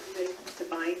the authorization to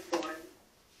bind forms.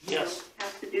 Yes. You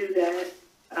have to do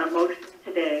that motion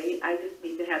today. I just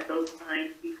need to have those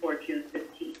signed before June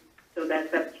 15th. So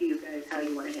that's up to you guys how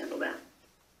you want to handle that.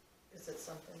 Is it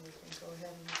something we can go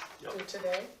ahead Yep. and do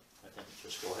today? I think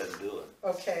just go ahead and do it.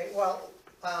 Okay, well,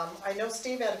 I know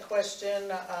Steve had a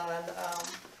question on,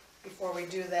 before we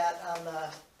do that, on the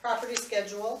property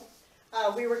schedule.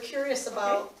 We were curious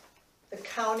about the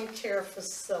county care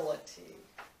facility.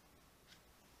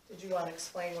 Did you want to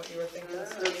explain what you were thinking,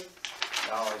 Steve?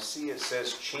 Now, I see it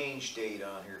says change date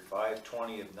on here,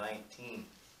 5/20/19.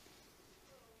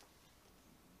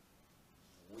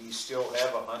 We still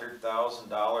have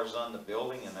 $100,000 on the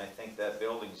building, and I think that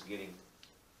building's getting,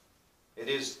 it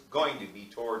is going to be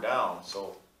tore down,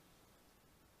 so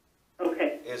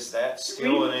Okay. Is that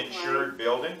still an insured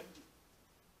building?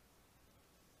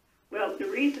 Well, the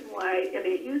reason why, I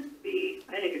mean, it used to be,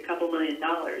 I think, $2 million.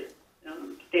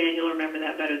 Stan, you'll remember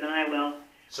that better than I will.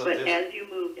 So But this, as you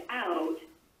moved out,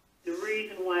 the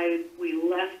reason why we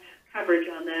left coverage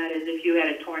on that is if you had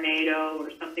a tornado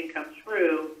or something come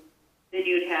through, then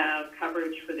you'd have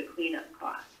coverage for the cleanup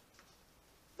costs.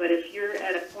 But if you're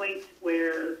at a point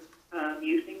where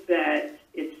you think that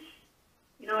it's,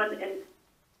 you know, and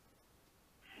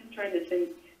I'm trying to think,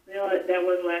 you know, that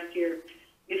was last year.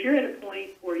 If you're at a point,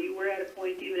 or you were at a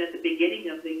point even at the beginning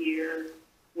of the year,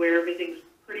 where everything's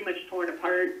pretty much torn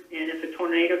apart, and if a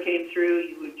tornado came through,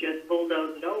 you would just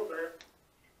bulldoze it over,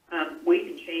 we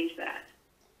can change that.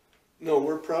 No,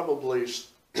 we're probably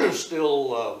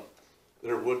still,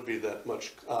 there would be that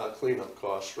much cleanup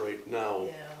cost right now.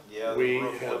 Yeah. yeah, the We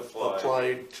roof would have fly.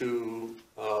 applied to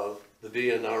the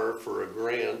DNR for a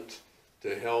grant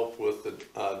to help with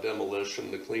the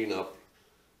demolition, the cleanup,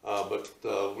 but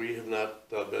we have not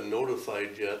been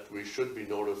notified yet. We should be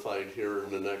notified here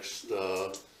in the next,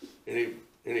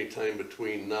 any time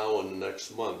between now and the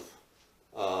next month,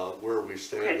 where we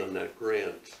stand Okay. on that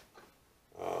grant.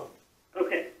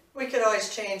 Okay. We could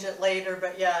always change it later,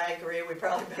 but yeah, I agree, we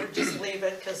probably better just leave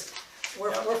it, because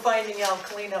we're Yeah. finding out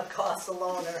cleanup costs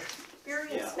alone are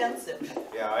very Yeah. expensive.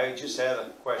 Yeah, I just had a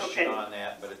question Okay. on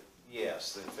that, but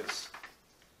yes, if it's,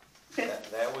 Okay.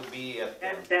 that would be it.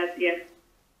 then. That's, yeah.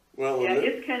 Well, Yeah, and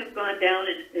it's kind of gone down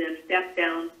in a step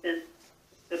down since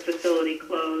the facility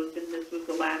closed, and this was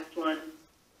the last one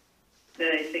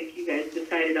that I think you guys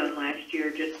decided on last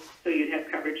year, just so you'd have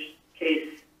coverage in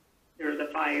case there was a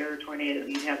fire or tornado,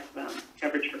 you'd have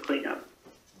coverage for cleanup.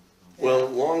 well,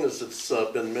 as long as it's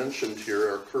been mentioned here,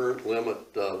 our current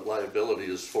limit liability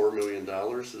is $4 million,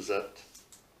 is that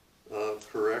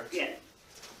correct? Yes.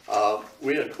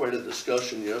 We had quite a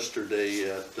discussion yesterday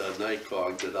at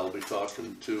NICOG that I'll be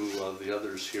talking to the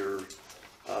others here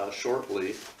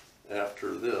shortly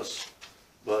after this.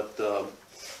 But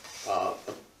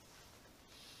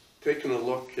taking a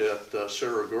look at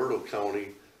Cerro Gordo County,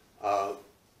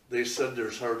 they said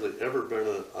there's hardly ever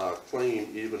been a claim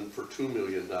even for $2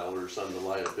 million on the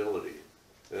liability.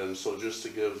 And so just to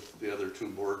give the other two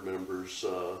board members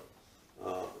a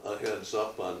heads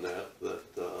up on that,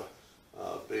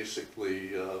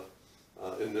 basically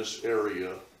in this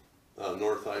area,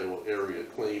 North Iowa area,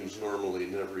 claims normally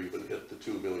never even hit the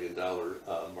 $2 million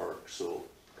mark. So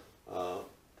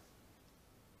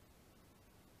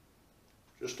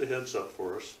just a heads up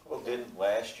for us. Well, didn't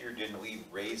we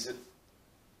raise it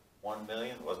 1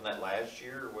 million? Wasn't that last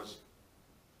year, or was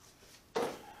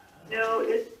No,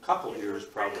 it's, Couple years a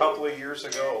probably. couple of years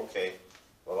ago? Okay.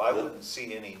 Well, I wouldn't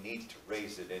see any need to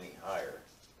raise it any higher.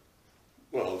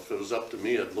 Well, if it was up to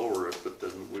me, I'd lower it, but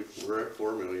then we're at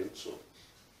 4 million, so.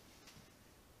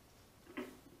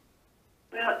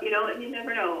 well, you know, and you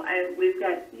never know. We've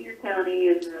got Cedar County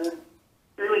in the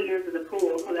early years of the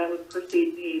pool, so that would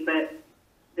precede me, but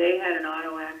they had an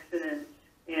auto accident,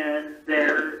 and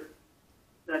the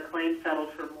claim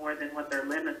settled for more than what their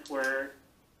limits were,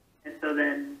 and so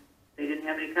then they didn't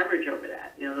have any coverage over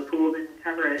that. You know, the pool didn't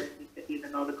cover it,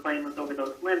 even though the claim was over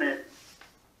those limits.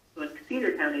 So in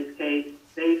Cedar County's case,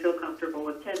 they feel comfortable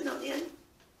with 10 million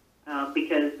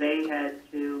because they had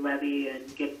to levy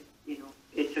and get, you know,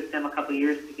 it took them a couple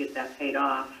years to get that paid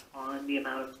off on the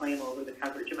amount of claim over the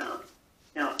coverage amount.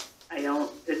 Now, I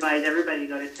don't advise everybody to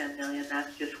go to 10 million.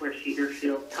 That's just where Cedar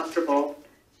feels comfortable.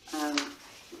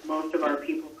 Most of our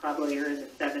people probably are in the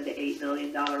 $7 to $8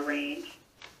 million range,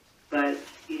 but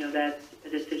you know that's a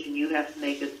decision you have to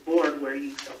make as board where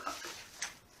you feel comfortable.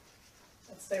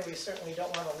 I'd say we certainly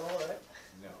don't want to lower it.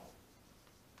 No.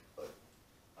 But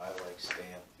I, like Stan,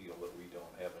 feel that we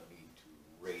don't have a need to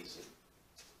raise it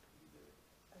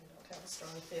either. I don't have a strong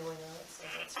feeling on it, so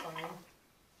that's fine.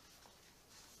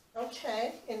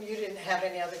 Okay, and you didn't have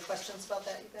any other questions about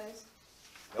that, you guys?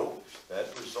 Nope, that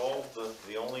resolved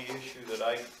the only issue that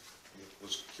I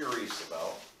was curious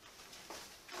about.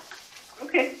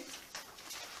 Okay.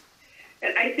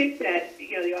 And I think that,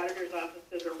 you know, the auditor's office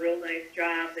does a real nice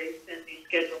job. They send these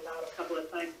schedules out a couple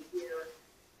of times a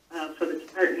year for the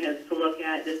department heads to look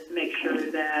at, just to make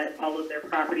sure that all of their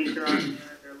properties are on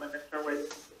there, their limits are where they need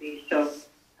to be. So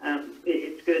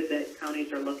it's good that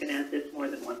counties are looking at this more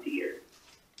than once a year.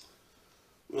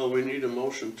 Well, we need a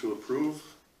motion to approve.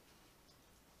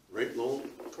 Right, Lowell?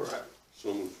 Correct.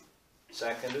 So moved.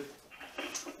 Seconded?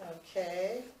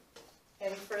 Okay,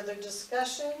 any further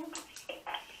discussion?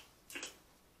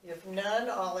 If none,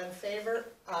 all in favor?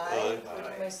 Aye,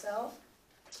 including myself.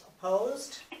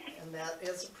 Opposed? And that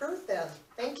is approved then.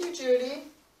 Thank you, Judy.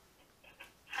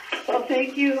 Well,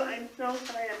 thank you. I'm so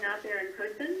sorry I'm not there in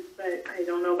person, but I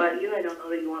don't know about you. I don't know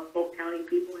that you want Polk County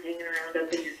people hanging around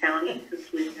up in your county since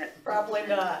we've got. Probably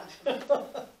not.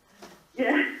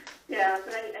 Yeah,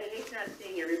 but I hate not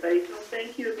seeing everybody. So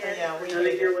thank you again Yeah, for we another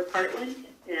need year it. with Heartland.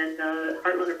 And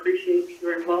Heartland appreciates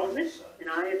your involvement, and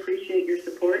I appreciate your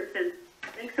support. And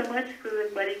thanks so much for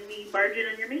letting me barge in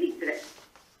on your meeting today.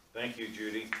 Thank you,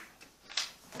 Judy.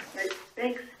 All right,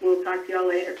 thanks. We'll talk to y'all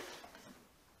later.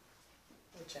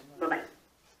 Which I'm- Bye-bye. Okay.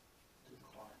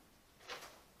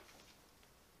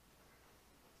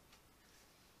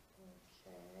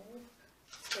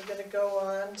 We're gonna go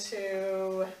on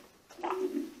to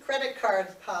credit card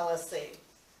policy.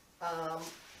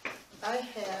 I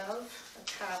have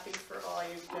a copy for all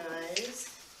you guys.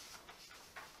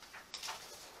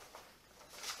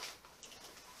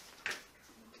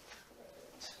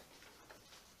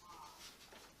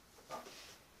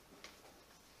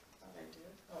 I do?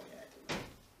 Oh, yeah, I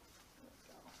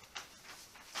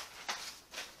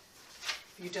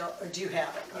do. You don't, or do you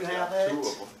have it? You have it? Two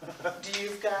of them. Do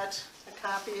you've got a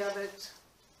copy of it?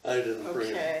 I didn't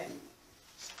bring Okay. it.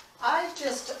 I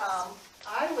just,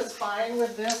 I was fine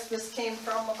with this. This came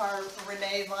from our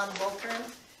Renee Von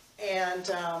Wilkern. And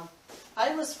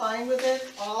I was fine with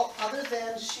it, all other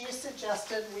than she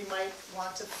suggested we might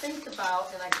want to think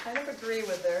about, and I kind of agree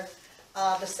with her.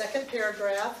 The second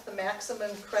paragraph, the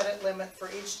maximum credit limit for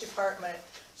each department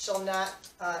shall not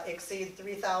exceed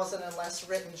 3,000 unless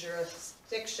written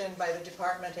jurisdiction by the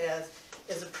department head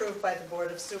is approved by the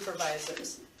Board of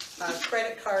Supervisors.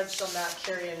 Credit cards shall not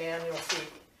carry an annual fee.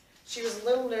 She was a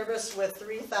little nervous with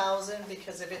 3,000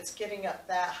 because if it's getting up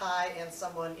that high and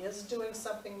someone is doing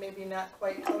something maybe not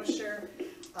quite kosher,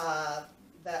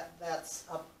 that's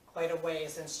up quite a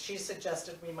ways. And she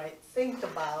suggested we might think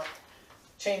about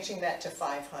changing that to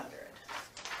 500.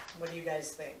 What do you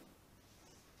guys think?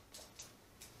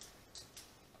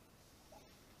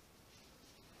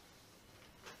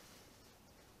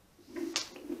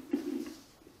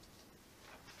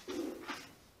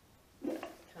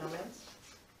 Comments?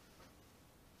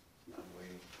 I'm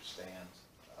waiting for Stan's.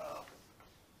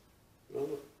 Well,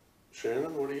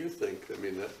 Shannon, what do you think? I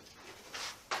mean, that,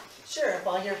 Sure,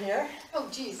 while you're here. Oh,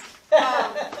 geez.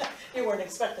 You weren't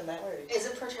expecting that, were you? Is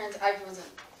it per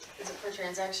is it per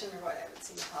transaction or what? I haven't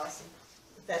seen the policy.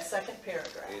 That second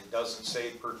paragraph. It doesn't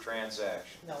say per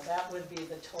transaction. No, that would be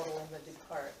the total in the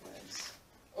departments.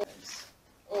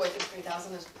 Oh, I think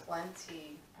 3,000 is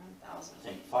plenty. 1,000. I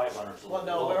think 500 is a Well,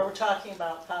 little no, low. we're talking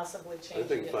about possibly I changing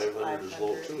think it to 500 is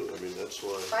low too. I mean, that's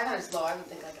why. 500 is low. I would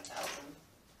think like 1,000.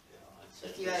 Yeah,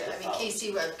 If you had, I mean,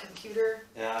 Casey, a computer.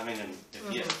 Yeah, I mean,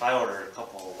 if I order a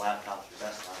couple of laptops or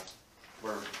desktops,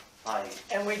 we're probably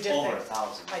And we did over think,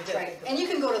 1,000. I did Right. think And you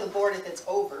can go to the board if it's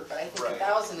over, but I think Right.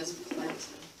 1,000 is plenty.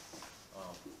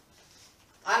 Um,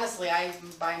 Honestly, I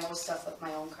buy most stuff with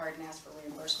my own card and ask for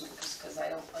reimbursement just because I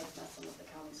don't like messing with the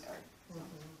county's card.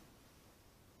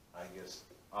 I guess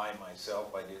I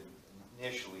myself, I didn't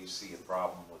initially see a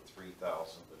problem with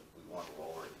 3,000, but if we want to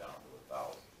lower it down to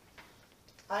 1,000.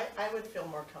 I would feel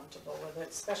more comfortable with it,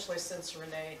 especially since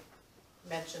Renee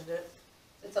mentioned it.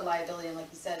 It's a liability, and like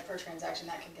you said, per transaction,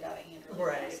 that can get out of hand really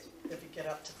Right, fast. if you get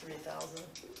up to 3,000.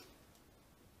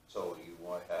 So you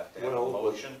have to have a Well,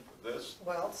 motion for this?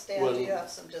 Well, Stan, do you have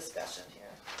some discussion here?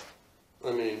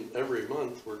 I mean, every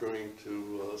month, we're going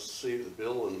to see the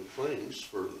bill and claims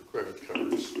for the credit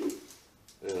cards.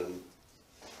 And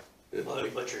it,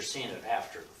 But you're seeing it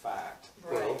after the fact.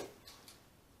 well,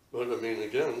 but I mean,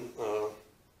 again,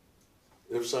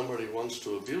 if somebody wants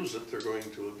to abuse it, they're going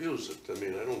to abuse it. I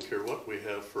mean, I don't care what we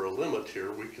have for a limit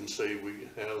here. We can say we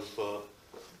have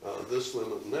this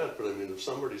limit and that, but I mean, if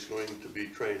somebody's going to be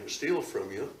trying to steal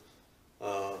from you,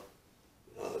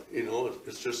 you know,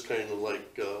 it's just kind of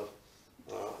like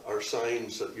our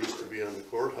signs that used to be on the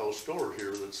courthouse door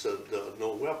here that said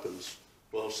no weapons.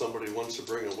 Well, if somebody wants to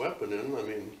bring a weapon in, I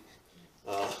mean,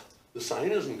 the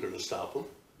sign isn't going to stop them.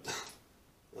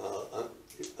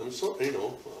 I'm so, you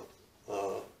know,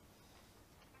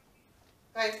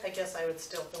 I guess I would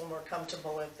still feel more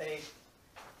comfortable if they,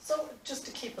 so just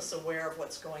to keep us aware of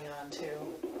what's going on too,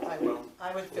 I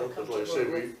would feel Well, 'cause like I comfortable say,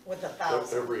 with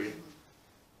 1,000.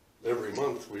 every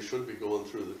month, we should be going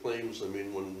through the claims. I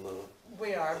mean, when,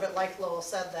 We are, but like Lowell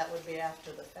said, that would be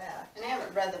after the fact. And I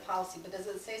haven't read the policy, but does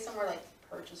it say somewhere like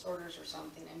purchase orders or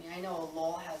something? I mean, I know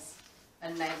Lowell has a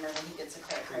nightmare when he gets a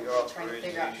credit card, bill, trying to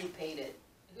figure out who paid it,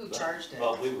 who charged it.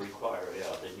 Well, we require,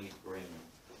 yeah, they need to bring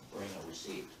a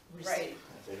receipt. Right,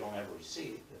 If they don't have a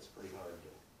receipt, that's pretty hard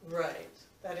to. Right,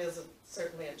 that is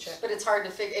certainly a check. but it's hard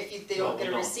to figure, if they No, don't get we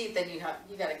a don't. receipt, then you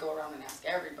gotta go around and ask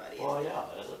everybody. Well, yeah,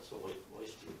 that's a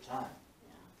waste of your time.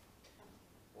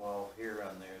 Well, here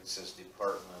on there, it says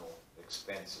departmental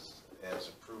expenses as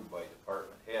approved by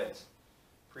department heads.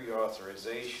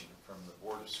 Pre-authorization from the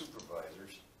Board of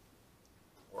Supervisors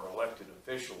or elected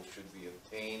officials should be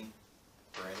obtained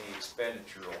for any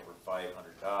expenditure over $500.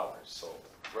 So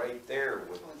right there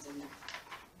would, What's in there,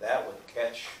 that would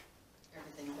catch,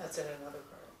 everything else. That's in another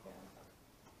part, yeah.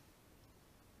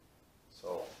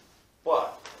 so,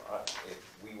 but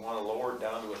if we want to lower it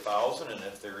down to 1,000, and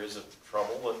if there is a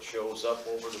trouble that shows up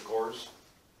over the course,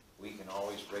 we can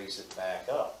always raise it back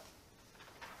up.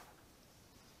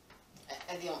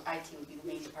 The IT would be the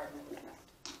main department that would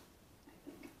affect.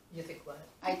 You think what?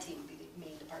 IT would be the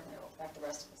main department that will affect, the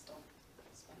rest of us don't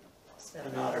spend a lot. Spend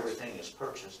And not everything is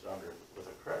purchased under, with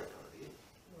a credit card either.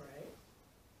 Right.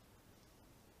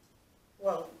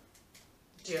 Well,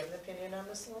 do you have an opinion on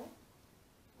this, Lowell?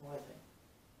 Well, I think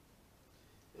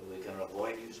if we can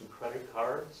avoid using credit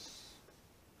cards,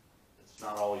 it's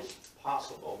not always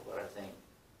possible, but I think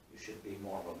you should be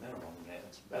more of a minimum, and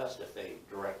it's best if they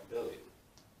direct bill you.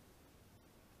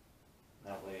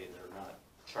 That way they're not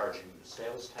charging you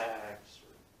sales tax,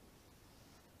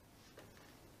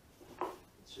 or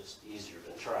it's just easier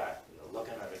to track, you know,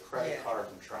 looking at a credit Yeah. card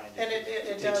and trying And to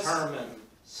it does, determine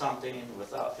something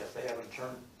without, if they haven't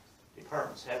turned,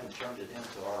 departments haven't turned it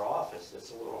into our office, it's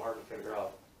a little hard to figure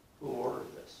out who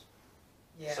ordered this.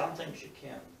 yeah. Some things you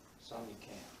can, some you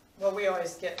can't. Well, we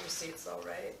always get receipts though,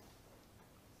 right?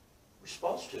 We're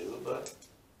supposed to, but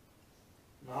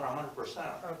not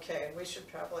 100%. Okay, we should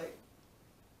probably,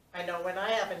 I know when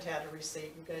I haven't had a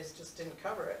receipt, you guys just didn't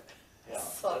cover it. Yeah.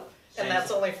 So, but and same-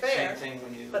 that's only fair, Same thing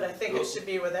when you. but I think go- it should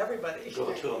be with everybody.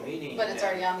 Go to a meeting. But it's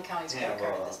already and on the county's credit have,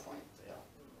 card at this point. Yeah.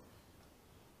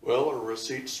 Well, are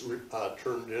receipts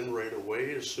turned in right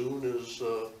away as soon as,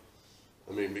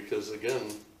 I mean, because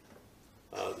again,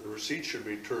 the receipt should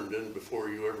be turned in before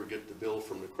you ever get the bill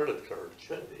from the credit card.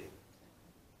 Should be.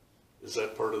 Is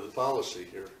that part of the policy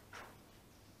here?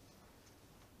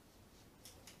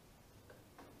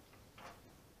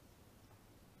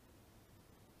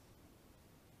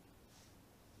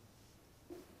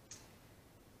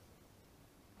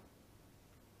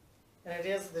 And it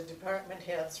is the department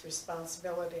head's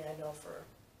responsibility, I know, for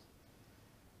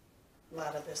a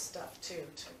lot of this stuff too,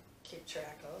 to keep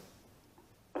track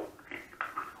of.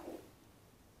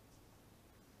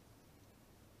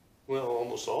 Well,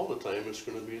 almost all the time, it's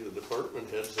gonna be the department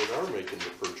heads that are making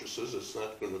the purchases. It's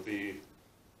not gonna be,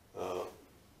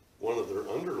 one of their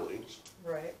underlings.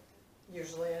 Right.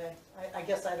 Usually, I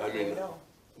guess I I don't mean, really know.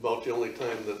 About the only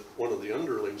time that one of the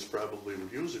underlings probably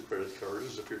would use a credit card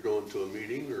is if you're going to a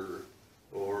meeting or,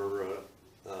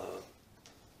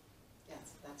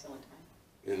 Yes, that's the only time.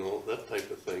 you know, that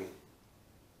type of thing.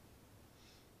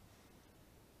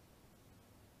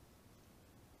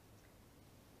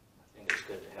 I think it's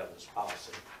good to have this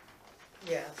policy.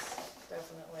 Yes,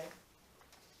 definitely.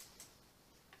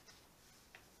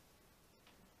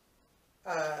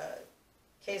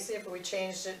 Casey, if we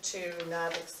changed it to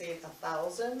not exceed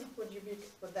 1,000,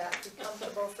 would that be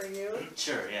comfortable for you?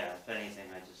 Sure, yeah, if anything,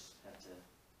 I just have to,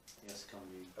 I guess, come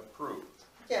to you. Approved.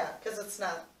 Yeah, because it's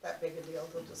not that big a deal,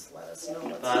 they'll just let us know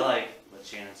But I what's. like what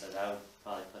Shannon said, I would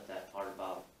probably put that part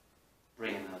about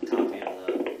bringing a copy of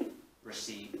the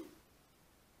receipt,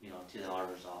 you know, to the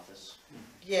auditor's office.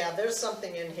 Yeah, there's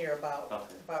something in here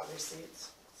Okay. about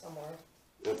receipts somewhere.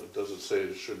 If it doesn't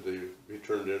say, should they be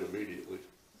turned in immediately?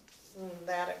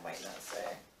 That it might not say.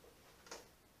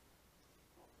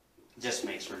 Just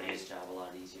makes Renee's job a lot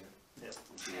easier. Yep.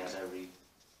 She has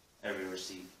every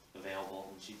receipt available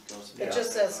when she goes to. It the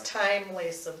just credit says card.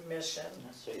 timely submission.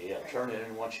 So, yeah, turn it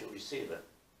in once you receive it.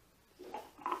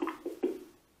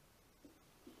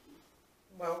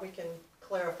 Well, we can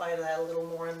clarify that a little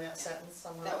more in that sentence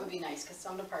somehow. That would be nice, because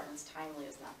some departments timely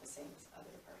is not the same as other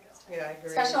departments. Yeah, I agree.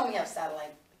 Especially when we have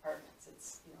satellite departments,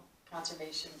 it's, you know,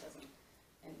 conservation doesn't,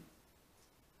 and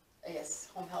I guess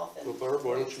home health and. Well, Barb,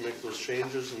 why don't you make those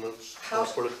changes and let's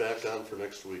put it back on for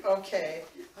next week. Okay,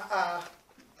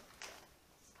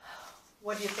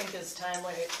 what do you think is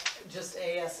timely, just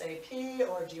ASAP,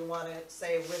 or do you wanna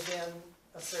say within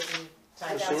a certain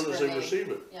time? As soon as they Renee. receive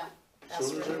it, Yeah, as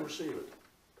soon as they Renee. receive it.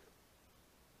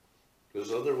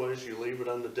 Because otherwise you leave it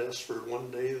on the desk for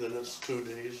one day, then it's 2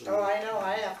 days. Oh, I know,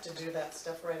 I have to do that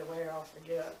stuff right away or I'll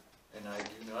forget. And I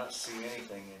do not see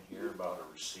anything in here about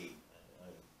a receipt.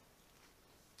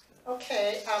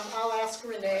 Okay, I'll ask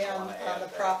Renee I on wanna add the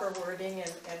that. proper wording and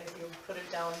if you put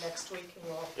it down next week and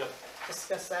we'll Yep.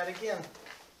 discuss that again.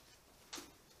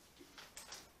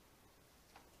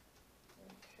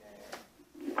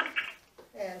 Okay.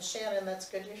 And Shannon, that's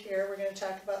good to hear. We're gonna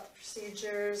talk about the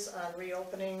procedures on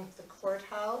reopening the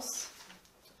courthouse.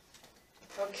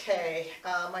 Okay,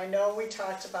 I know we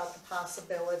talked about the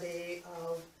possibility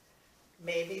of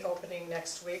maybe opening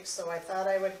next week, so I thought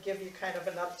I would give you kind of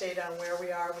an update on where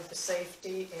we are with the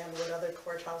safety and what other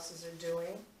courthouses are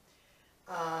doing.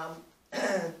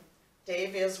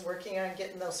 Dave is working on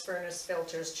getting those furnace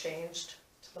filters changed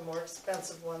to the more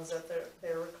expensive ones that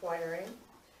they're requiring.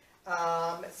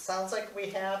 It sounds like we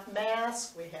have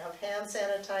masks, we have hand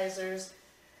sanitizers,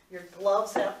 your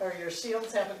gloves or your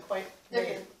shields haven't quite They're made.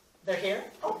 here. They're here?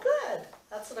 Oh, good,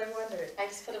 that's what I wondered. I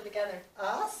just put them together,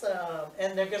 Awesome,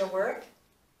 and they're gonna work?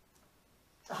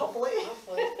 Hopefully.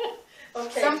 hopefully.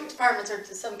 Okay. Some departments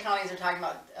some counties are talking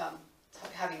about,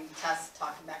 having tests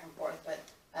talking back and forth, but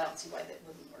I don't see why that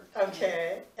wouldn't work.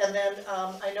 Okay, and then,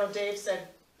 I know Dave said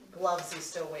gloves he's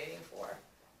still waiting for,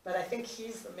 but I think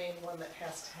he's the main one that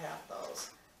has to have those.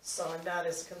 So I'm not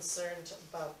as concerned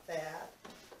about that,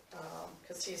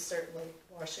 cause he's certainly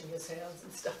washing his hands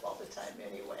and stuff all the time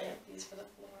anyway. These for the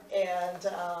floor.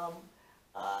 And,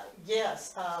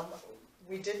 yes,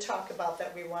 we did talk about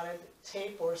that we wanted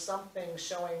tape or something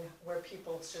showing where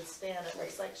people should stand. It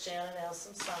looks like Shannon has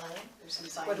some sign. There's some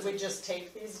signs. Would we just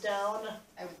take these down,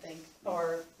 I would think.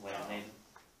 or, Laminated.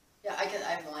 Yeah, I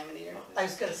have a laminator. I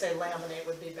was gonna say laminate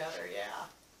would be better, yeah.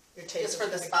 Your tape is Just for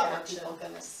the gonna spot where catch it. people are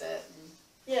gonna sit, and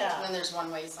Yeah, then there's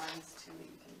one-way signs too, that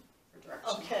you can, for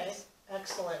directions. okay,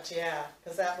 excellent, yeah,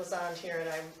 cause that was on here and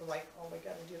I'm like, oh, we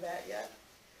gotta do that yet.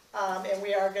 And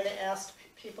we are gonna ask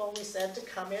people, we said, to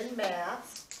come in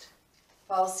masked.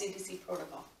 Follow CDC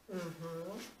protocol.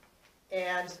 Mm-hmm.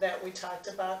 And that we talked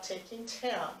about taking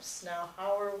temps. Now,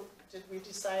 did we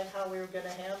decide how we were gonna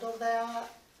handle that?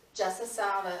 Jess has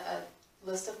out a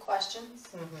list of questions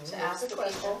to ask the people.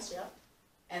 questions, yeah.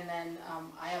 And then,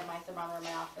 I have my thermometer in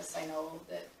my office, I know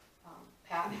that,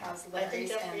 Pat has I think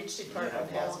Larry's and. each department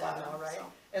Yeah. has one now, right? So,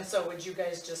 And so would you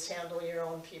guys just handle your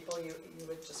own people? You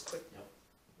would just quit? Yep.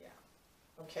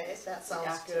 Yeah. Okay, that sounds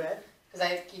have to. good. Cause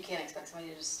you can't expect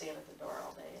somebody to just stand at the door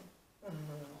all day.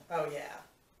 Oh, yeah.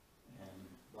 And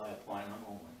by appointment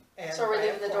only. And So are we by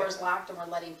leaving the doors appointment. locked and we're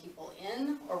letting people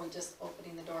in, or are we just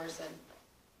opening the doors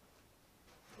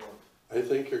and? I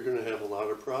think you're gonna have a lot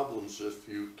of problems if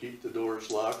you keep the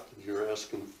doors locked and you're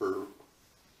asking for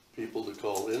people to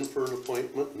call in for an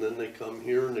appointment, and then they come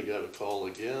here and they gotta call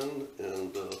again,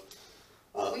 and,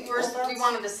 We that's-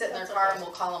 wanted to sit in their that's car okay. and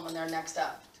we'll call them when they're next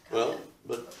up to come well, in.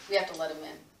 but We have to let them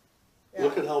in.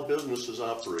 look at how business is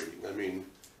operating. I mean,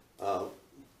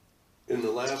 in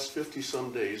the last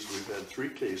 50-some days, we've had 3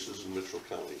 cases in Mitchell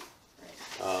County.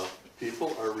 Right.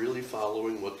 People are really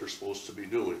following what they're supposed to be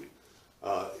doing.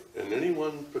 In any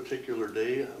one particular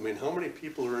day, I mean, how many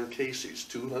people are in Casey's?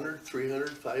 200,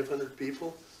 300, 500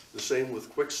 people? The same with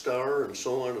Quick Star and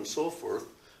so on and so forth.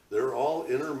 They're all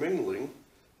intermingling,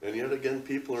 and yet again,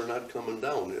 people are not coming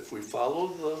down. If we follow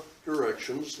the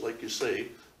directions, like you say,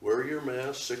 wear your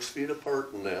mask 6 feet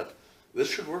apart and that, this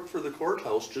should work for the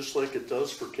courthouse just like it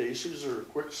does for Casey's or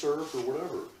Quick Serve or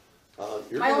whatever.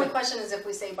 My only question is if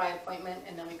we say by appointment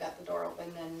and then we've got the door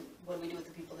open, then what do we do with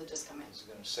the people that just come in? I was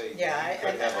gonna say, Yeah, I you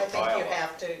could have a think you pile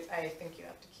have to, I think you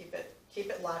have to keep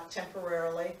it locked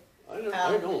temporarily. I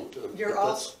don't.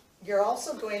 You're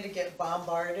also going to get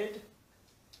bombarded,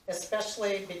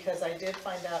 especially because I did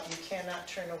find out you cannot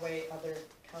turn away other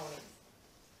counties.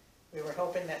 We were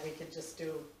hoping that we could just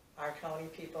do our county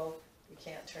people. We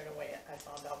can't turn away, I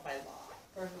found out by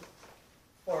law,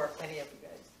 or any of you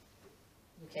guys.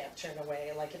 You can't turn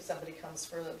away, like if somebody comes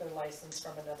for their license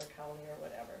from another county or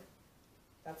whatever.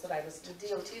 That's what I was, The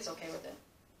DOT is okay with it.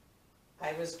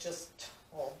 I was just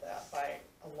told that by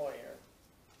a lawyer.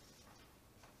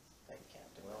 That you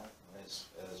can't do well,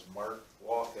 as Mark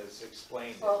Walk has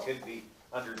explained, Well- it could be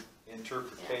under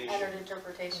interpretation. Yeah, entered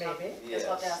interpretation. Maybe. Just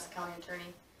have to Yes. ask the county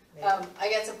attorney. Maybe. I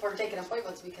guess if we're taking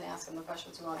appointments, we can ask them the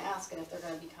questions we wanna ask, and if they're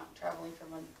gonna be traveling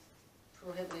from a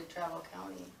prohibited travel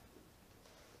county.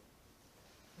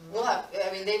 We'll have,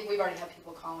 I mean, we've already had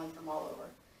people calling from all over.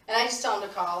 And I just tell them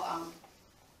to call,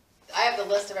 I have the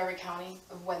list of every county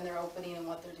of when they're opening and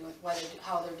what they're doing,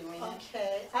 how they're doing it.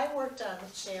 Okay, I worked on,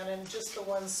 Shannon, just the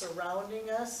ones surrounding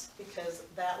us, because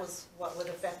that was what would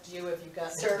affect you if you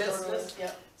got new Cerro business. Gordo,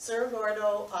 yep. Cerro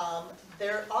Gordo,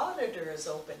 their auditor is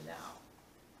open now,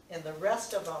 and the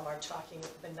rest of them are talking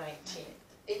the 19th.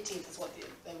 18th is what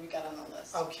that we got on the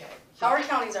list. Okay. Howard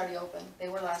County's already open, they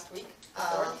were last week.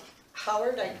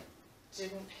 Howard, I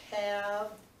didn't have,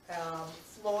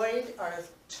 Floyd are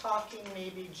talking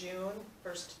maybe June,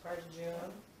 first part of June,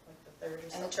 like the 3rd or And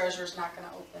the something. treasurer's not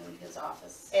gonna open his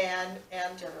office And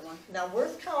to everyone. now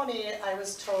Worth County, I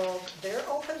was told, they're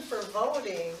open for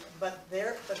voting, but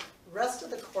the rest of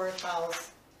the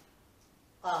courthouse,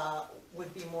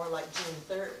 would be more like June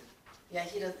 3rd. Yeah,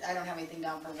 he does, I don't have anything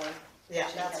down for work. Yeah,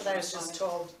 She that's has what I was it just on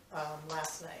told,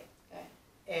 last night. Okay.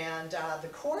 And, the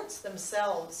courts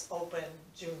themselves open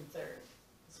June 3rd,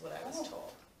 is what I was Oh.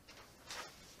 told.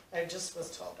 I just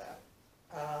was told that.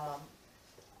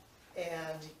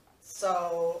 And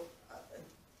so,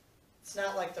 it's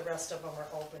not like the rest of them are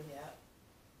open yet.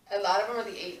 A lot of them are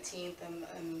the 18th and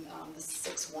the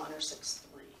 6/1 or 6/3.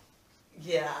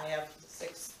 Yeah, I have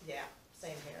 6, yeah,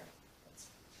 same here. That's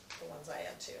the ones I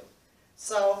had too.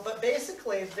 So, but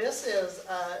basically, this is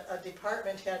a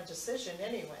department head decision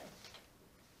anyway.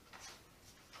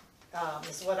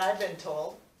 Is what I've been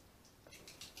told.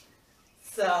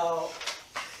 So,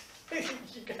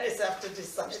 you guys have to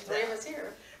decide There's 3 of that. us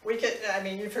here. We could, I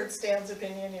mean, you've heard Stan's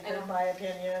opinion, you've I know. heard my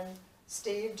opinion.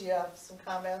 Steve, do you have some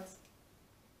comments?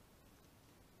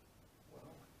 Well,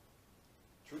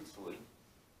 truthfully,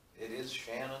 it is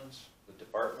Shannon's, the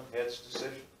department head's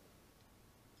decision.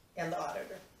 And the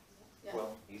auditor, Yeah.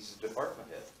 Well, he's the department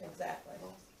head. exactly.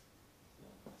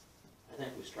 I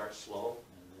think we start slow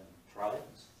and then try it,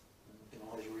 and we can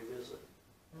always revisit.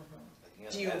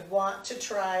 Again, Do you that- want to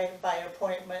try by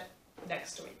appointment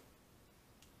next week?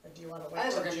 Or do you want to I wait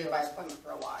think till we're gonna do June? it by appointment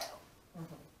for a while.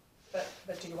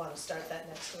 But do you want to start that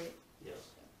next week? Yes.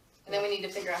 And then we need to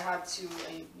figure out how to,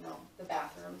 you know, the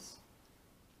bathrooms.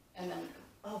 And then,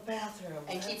 Oh, bathroom.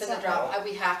 and that's keeping the something. drop,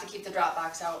 we have to keep the drop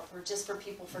box out for, just for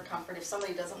people for comfort. If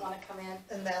somebody doesn't wanna come in,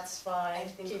 And that's I fine,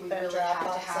 think keep we that really drop have to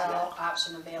box have that out.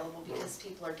 option available because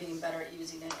people are getting better at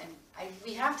using it and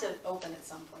we have to open at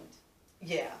some point.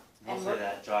 Yeah, And Hopefully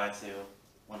that drive-through,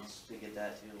 once we get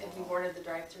that too. If we ordered the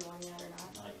drive-through one yet or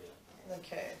not. Not yet.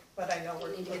 okay, but I know We we're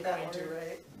need to we're get that going to, ordered.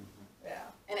 right? Yeah,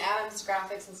 And Adams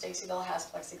Graphics in Stacyville has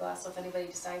plexiglass, so if anybody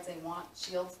decides they want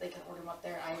shields, they can order them up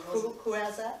there. I was, who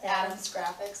has that? Adams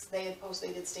Graphics, they had posted,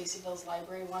 they did Stacyville's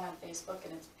library one on Facebook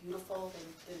and it's beautiful,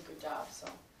 they did a good job, so.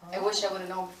 I wish I would've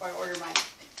known before I ordered mine,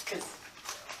 cause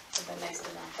it'd been nice to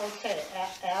know. Okay,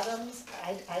 Adams,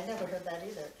 I never heard that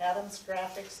either, Adams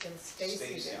Graphics in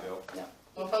Stacyville. Stacyville. Yeah.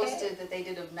 He Okay. posted that they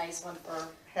did a nice one for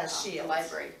Has the shields.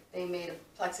 library. They made a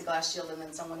plexiglass shield and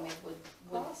then someone made wood.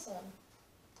 Awesome.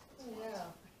 Oh, yeah, I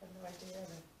had no idea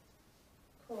either.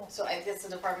 Cool. So I guess the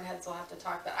department heads will have to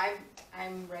talk, but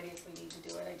I'm ready if we need to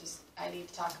do it. I need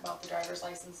to talk about the driver's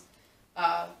license.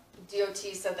 DOT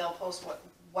said they'll post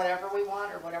whatever we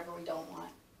want or whatever we don't want.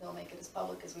 They'll make it as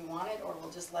public as we want it, or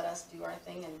we'll just let us do our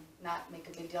thing and not make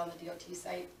a big deal on the DOT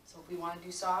site. So if we wanna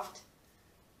do soft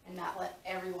and not let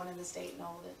everyone in the state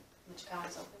know that Mitchell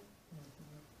County's open.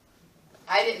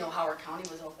 I didn't know Howard County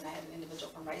was open. I had an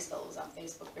individual from Riceville who was on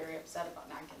Facebook very upset about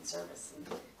not getting service. And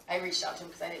I reached out to him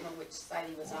because I didn't know which side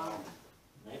he was on.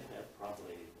 They've had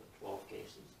probably 12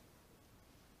 cases.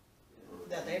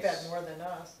 That they've had more than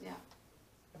us, Yeah,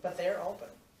 but they're open.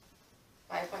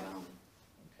 by appointment only.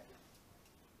 Okay.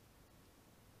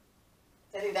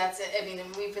 I think that's it. I mean,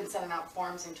 and we've been sending out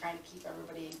forms and trying to keep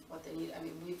everybody what they need. I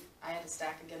mean, I had a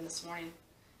stack again this morning.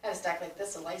 I had a stack like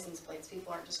this of license plates.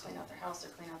 People aren't just cleaning out their house,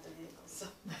 they're cleaning out their vehicles.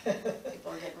 So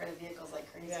people are getting rid of vehicles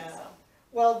like crazy, Yeah. so.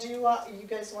 Well, do you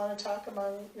guys wanna talk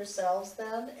among yourselves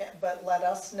then, but let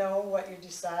us know what you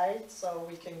decide, so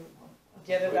we can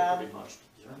get it We on, pretty much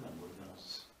determined we're gonna,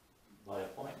 by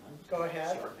appointment. go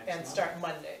ahead start next and month. start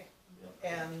Monday. Yep.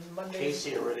 And Monday.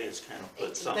 Casey already has kind of put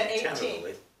 18th. something The 18th.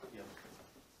 tentatively Yep.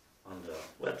 on the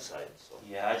website, so.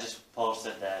 Yeah, I just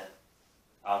posted that,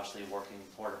 obviously working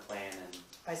toward a plan and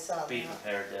I saw be that.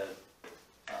 prepared to,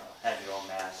 have your own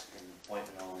mask and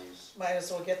appointment onlys. Might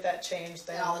as well get that changed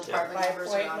then. And all the department By numbers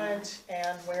are on there. appointment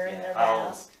and wearing Yeah, their I'll-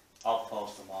 mask, I'll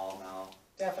post them all now.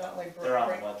 definitely They're on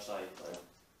the bring, website, but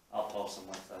I'll post them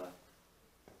with,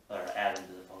 or add them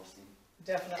to the posting.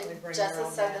 definitely And bring your Jessica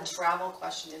own said the mask. travel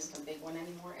question isn't a big one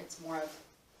anymore. It's more of,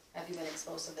 have you been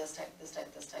exposed to this type, this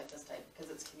type, this type, this type, because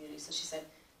it's community. So she said,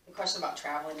 the question about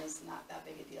traveling is not that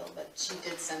big a deal, but she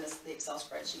did send us the Excel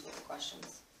spreadsheet with the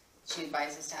questions. She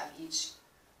advised us to have each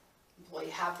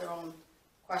employee have their own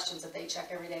questions that they check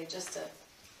every day, just to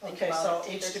think Okay, about so it,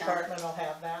 take each their time. department will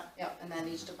have that, Yep, and then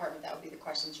each department, that would be the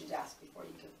questions you'd ask before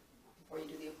you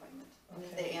do the appointment. And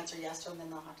if Okay. they answer yes to them, then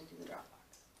they'll have to do the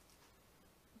Dropbox.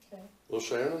 okay. Well,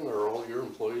 Shannon, are all your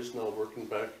employees now working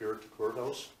back here at the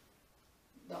courthouse?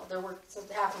 No, so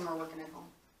half of them are working at home.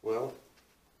 Well,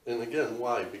 and again,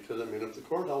 why? Because, I mean, if the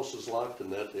courthouse is locked in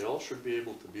that, they all should be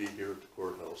able to be here at the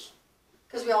courthouse.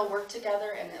 Because we all worked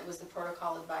together and it was the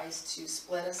protocol advice to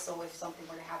split us, so if something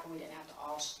were to happen, we didn't have to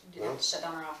all, didn't have to shut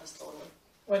down our office totally.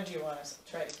 When do you want us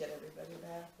to try to get everybody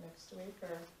back, next week,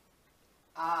 or?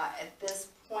 At this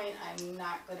point, I'm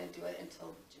not gonna do it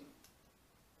until June.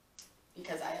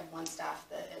 Because I have one staff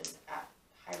that is at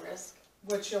high risk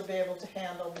Which you'll be able to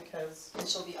handle because And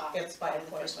she'll be off. it's by probably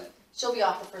the first appointment. week. She'll be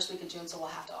off the first week of June, so we'll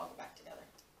have to all go back together,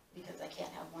 because I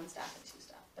can't have one staff and two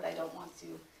staff, but I don't want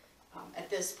to, at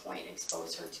this point,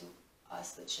 expose her to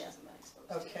us that she hasn't been exposed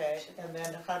to. Okay, and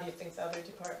then how do you think the other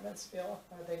departments feel?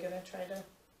 Are they gonna try to?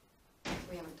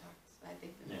 We haven't talked, I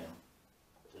think. Yeah.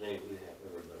 Today we have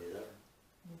everybody there.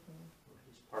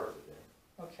 He's part of the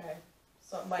day. Okay,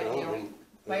 so it might Well, be, I mean,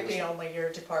 might be only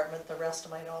your department, the rest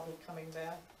might all be coming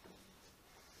back.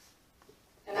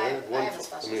 And I I had one, have a I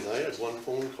special. mean, I had one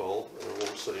phone call, and I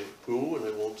won't say who and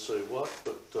I won't say what,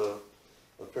 but,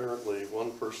 apparently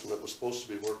one person that was supposed to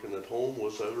be working at home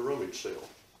was at a rummage sale.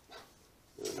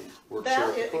 And he works here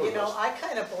That, at the you know, courthouse. I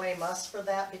kind of blame us for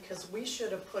that because we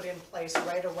should have put in place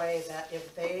right away that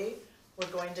if they were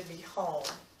going to be home,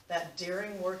 that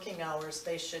during working hours,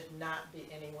 they should not be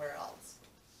anywhere else.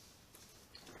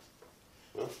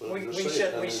 That's what we I'm just should-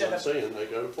 saying, we I mean, should I'm have- saying, I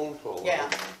got a phone call. on Yeah,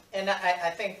 it. and I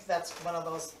think that's one of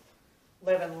those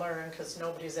live and learn, because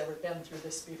nobody's ever been through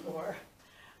this before.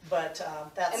 But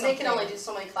that's And they can only something- do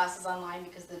so many classes online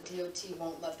because the DOT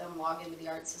won't let them log into the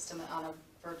art system on a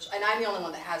virtual, and I'm the only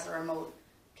one that has a remote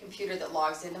computer that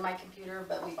logs into my computer,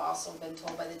 but we've also been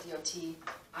told by the DOT,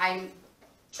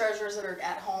 treasurers that are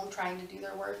at home trying to do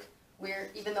their work,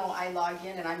 even though I log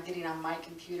in and I'm getting on my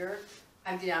computer,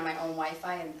 I'm getting on my own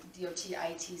Wi-Fi, and DOT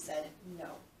IT said no,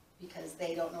 because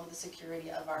they don't know the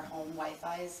security of our home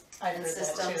Wi-Fi's I've and heard that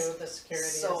systems. too, the security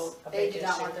is So a they big do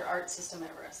not issue. want their art system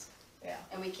at risk. Yeah,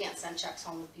 And we can't send checks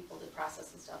home with people to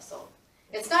process and stuff, so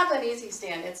it's not been easy,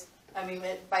 Stan. It's, I mean,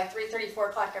 by 3:30, 4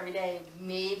 o'clock every day,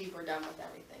 maybe we're done with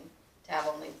everything, to have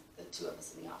only the two of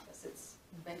us in the office. It's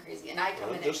been crazy, and I come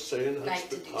I'm in just saying, at that's night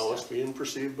to do how it's stuff. being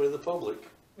perceived by the public.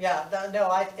 yeah,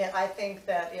 no, I think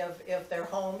that if they're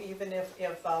home, even if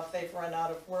they've run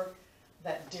out of work,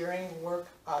 that during work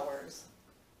hours,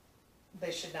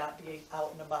 they should not be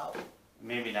out and about.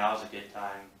 Maybe now's a good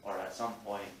time, or at some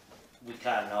point, we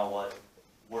kinda know what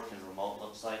working remote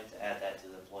looks like, to add that to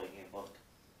the employee handbook.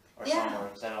 Or Yeah. somewhere,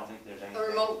 cause I don't think there's The anything.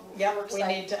 remote Yep, work we site.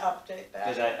 need to update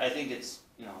Cause that. I think it's,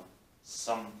 you know,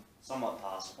 somewhat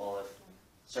possible if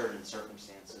certain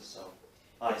circumstances, so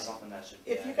probably something that should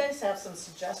be If you added. guys have some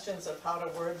suggestions of how to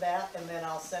word that, and then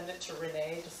I'll send it to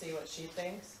Renee to see what she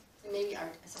thinks. And maybe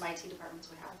some IT departments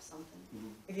would have something.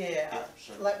 Mhm. Yeah, Yeah,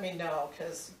 sure. let me know,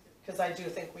 cause I do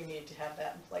think we need to have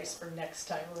that in place for next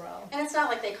time around. And it's not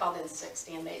like they called in sick,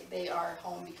 Stan. They are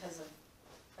home because of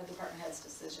a department head's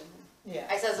decision. Yeah,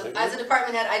 As a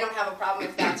department head, I don't have a problem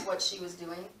if that's what she was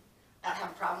doing. I don't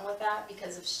have a problem with that,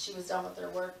 because if she was done with their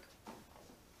work.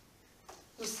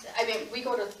 I mean,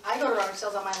 I go to rummage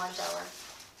sales on my lunch hour.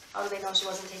 How do they know she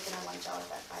wasn't taking her lunch hour at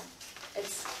that time?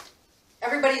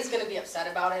 Everybody's gonna be upset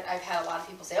about it. I've had a lot of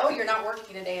people say, oh, you're not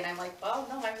working today, and I'm like, well,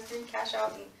 no, I was doing cash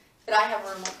out, but I have a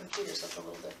remote computer, so it's a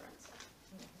little different, so.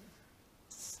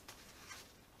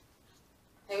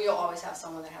 And you'll always have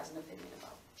someone that has an opinion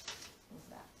about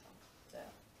that, so. yeah,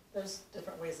 there's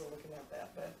different ways of looking at that,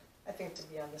 but I think to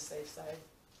be on the safe side,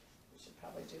 we should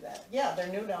probably do that. Yeah, their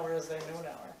noon hour is their noon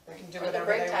hour, they can do Or the whatever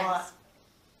break they times. want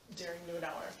during noon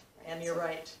hour, and you're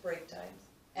right, break times.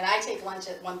 And I take lunch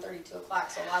at 1:30, 2 o'clock,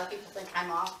 so a lot of people think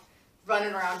I'm off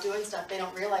running around doing stuff. They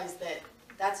don't realize that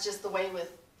that's just the way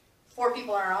with 4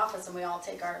 people in our office, and we all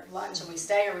take our lunch and we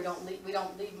stay, or we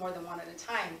don't leave more than one at a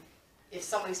time. If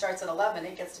somebody starts at 11,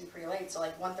 it gets to be pretty late, so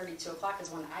like 1:30, 2 o'clock is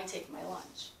when I take my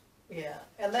lunch. Yeah,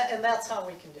 and that's how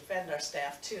we can defend our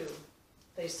staff too.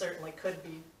 They certainly could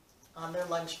be on their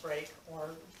lunch break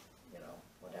or, you know,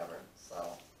 whatever,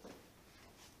 so,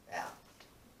 yeah.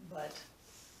 But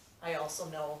I also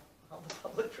know how the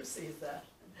public perceives that.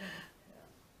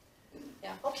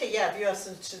 Yeah. Okay, yeah, if you have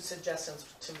some suggestions,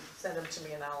 to send them to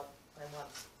me and I want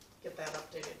to get that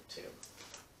updated too.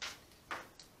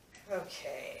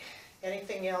 Okay,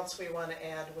 anything else we want to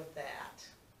add with that?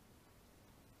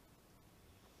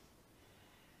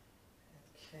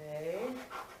 Okay.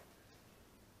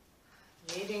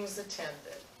 Meetings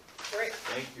attended. Great.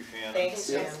 Thank you, Shannon. Thanks,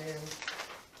 Yeah. Shannon.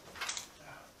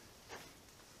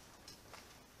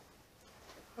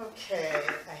 Okay,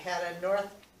 I had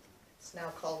it's now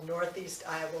called Northeast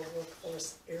Iowa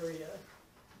Workforce Area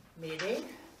meeting.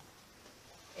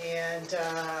 And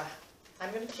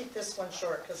I'm gonna keep this one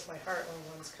short because my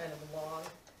Heartland one's kind of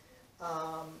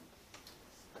long.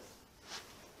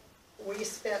 We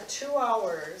spent 2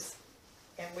 hours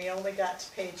and we only got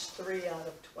to page 3 out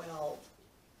of 12.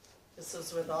 This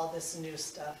is with all this new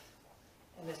stuff,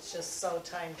 and it's just so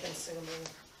time consuming.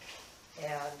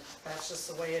 And that's just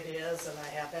the way it is, and I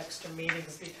have extra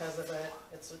meetings because of it.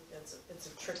 It's a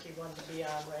tricky one to be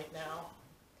on right now.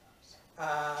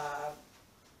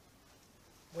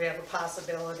 we have a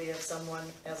possibility of someone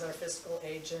as our fiscal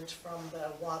agent from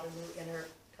the Waterloo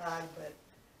Intercog, but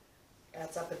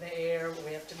that's up in the air.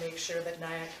 We have to make sure that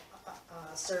NIAC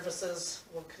services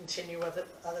will continue with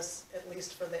us at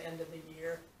least for the end of the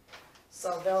year.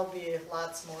 So there'll be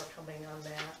lots more coming on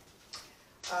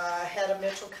that. Had a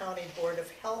Mitchell County Board of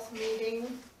Health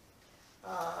meeting.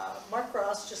 Mark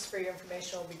Ross, just for your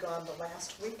information, will be gone the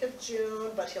last week of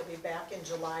June, but he'll be back in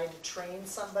July to train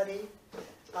somebody.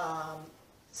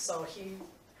 So he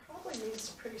probably needs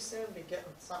to pretty soon be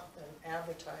getting something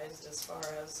advertised as far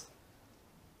as,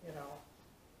 you know,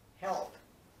 help.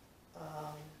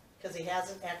 Because he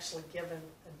hasn't actually given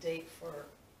a date for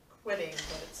quitting,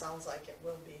 but it sounds like it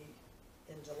will be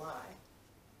in July.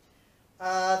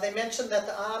 They mentioned that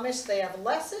the Amish, they have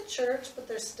less at church, but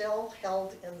they're still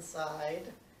held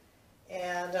inside.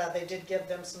 And they did give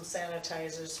them some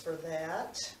sanitizers for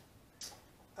that.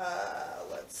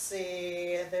 Let's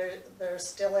see, they're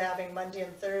still having Monday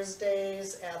and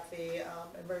Thursdays at the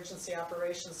Emergency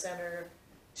Operations Center,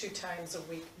 2 times a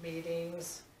week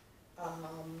meetings.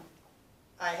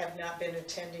 I have not been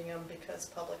attending them because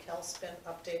Public Health's been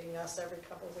updating us every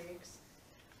couple of weeks.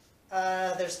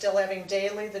 They're still having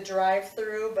daily the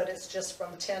drive-through, but it's just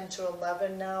from 10 to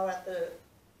 11 now at the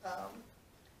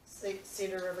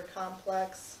Cedar River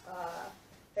Complex.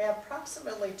 They have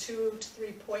approximately 2 to 3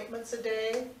 appointments a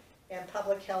day, and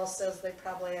Public Health says they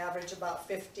probably average about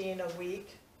 15 a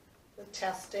week with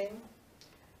testing.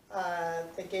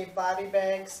 They gave body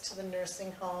bags to the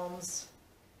nursing homes.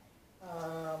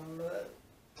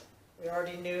 We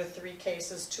already knew 3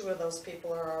 cases, 2 of those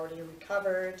people are already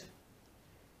recovered.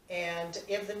 And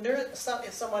if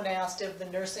someone asked if the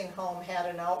nursing home had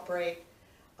an outbreak,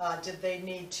 did they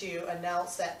need to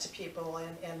announce that to people?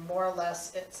 And more or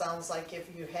less, it sounds like if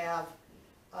you have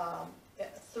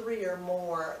 3 or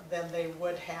more, then they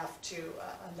would have to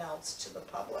announce to the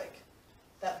public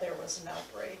that there was an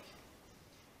outbreak.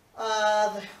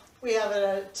 We have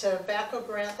a tobacco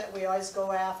grant that we always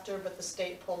go after, but the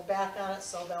state pulled back on it,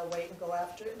 so they'll wait and go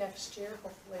after it next year.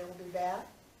 Hopefully it'll be back.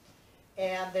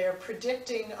 And they're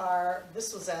predicting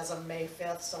this was as of May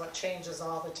 5th, so it changes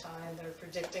all the time. They're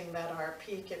predicting that our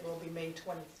peak, it will be May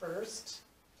 21st.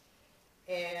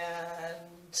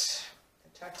 And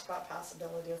it talks about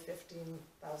possibility of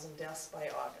 15,000 deaths by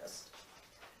August.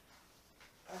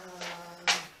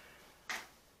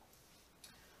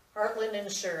 Heartland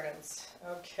Insurance,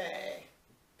 okay.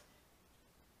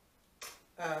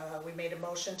 We made a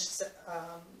motion to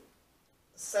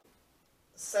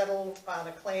settle on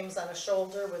a claims on a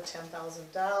shoulder with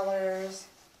 $10,000.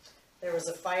 There was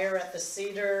a fire at the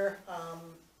Cedar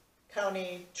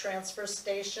County Transfer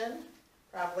Station,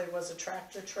 probably was a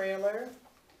tractor trailer.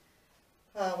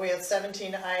 We had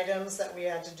 17 items that we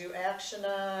had to do action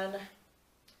on.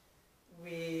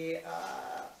 We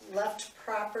left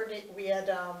property, we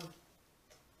had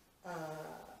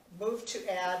moved to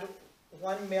add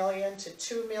 1 million to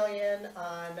 2 million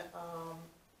on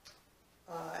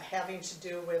having to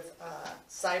do with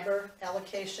cyber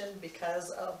allocation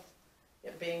because of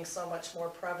it being so much more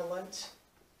prevalent.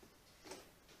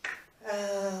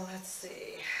 Let's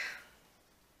see.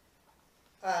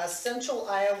 Central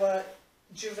Iowa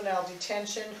Juvenile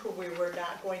Detention, who we were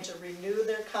not going to renew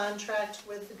their contract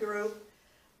with the group.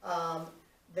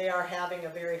 They are having a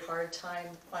very hard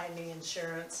time finding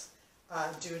insurance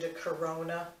due to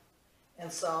Corona.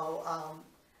 And so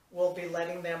we'll be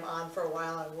letting them on for a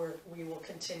while, and we will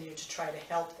continue to try to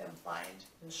help them find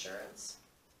insurance.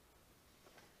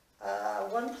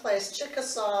 One place,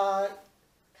 Chickasaw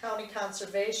County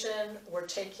Conservation, we're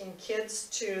taking kids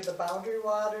to the Boundary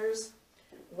Waters.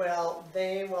 Well,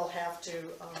 they will have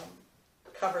to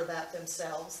cover that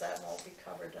themselves. That won't be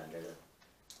covered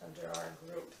under our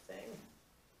group thing.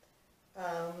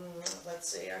 Let's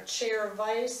see, our chair,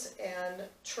 vice, and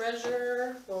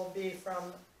treasurer will be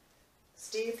from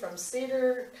Steve from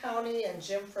Cedar County and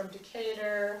Jim from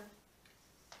Decatur.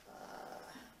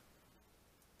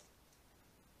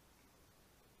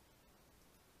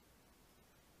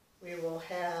 We will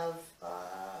have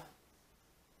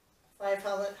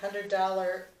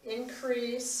 $500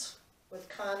 increase with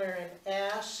Connor and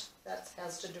Ash. That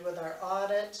has to do with our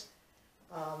audit.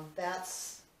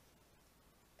 That's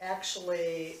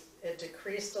actually, it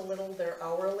decreased a little, their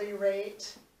hourly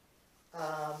rate,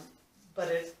 but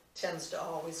it tends to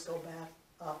always go back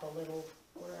up a little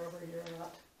wherever you're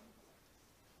at.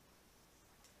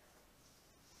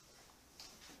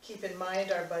 Keep in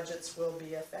mind our budgets will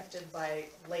be affected by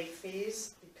late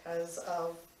fees because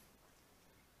of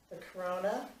the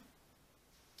Corona.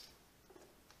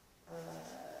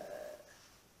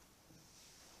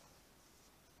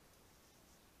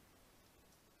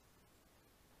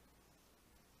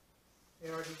 We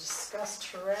already discussed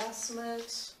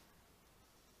harassment.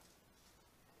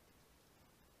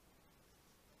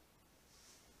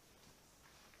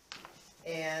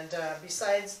 And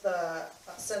besides the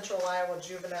Central Iowa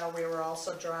Juvenile, we were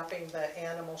also dropping the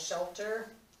animal shelter.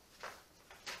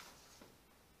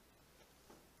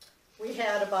 We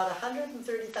had about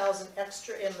 130,000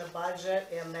 extra in the budget,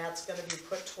 and that's gonna be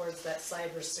put towards that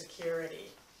cybersecurity.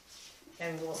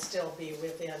 And we'll still be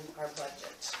within our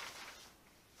budget.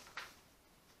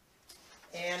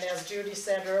 And as Judy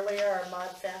said earlier, our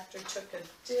mod factor took a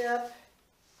dip.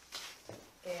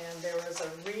 And there was a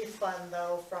refund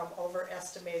though from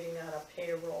overestimating on a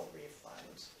payroll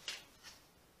refund.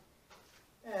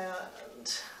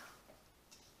 And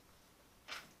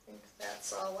I think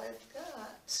that's all I've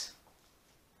got.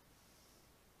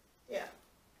 Yeah,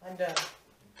 I'm done.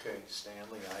 Okay,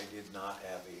 Stanley, I did not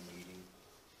have a meeting.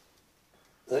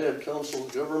 I had council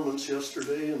of governments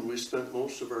yesterday, and we spent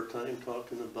most of our time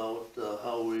talking about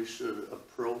how we should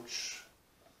approach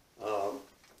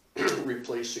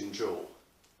replacing Joe,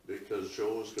 because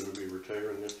Joe is going to be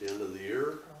retiring at the end of the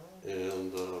year,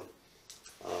 and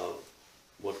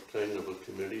what kind of a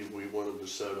committee we wanted to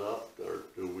set up, or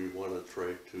do we want to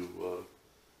try to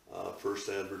first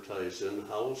advertise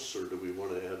in-house, or do we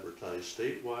want to advertise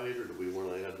statewide, or do we want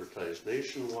to advertise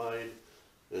nationwide?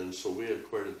 And so we had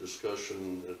quite a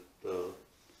discussion that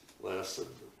lasted,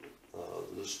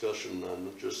 the discussion on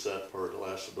just that part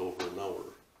lasted over an hour.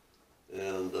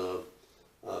 And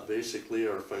basically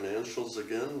our financials,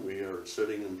 again, we are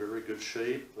sitting in very good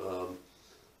shape. A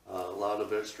lot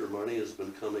of extra money has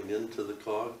been coming into the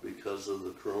COG because of the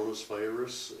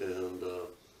coronavirus, and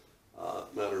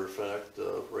matter of fact,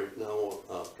 right now,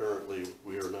 apparently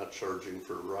we are not charging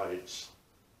for rides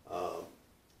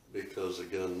because,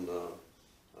 again,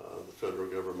 the federal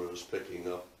government is picking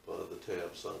up the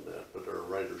tabs on that, but our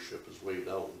ridership is way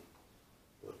down.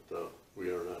 But we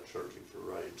are not charging for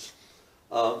rides.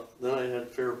 Then I had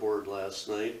Fair Board last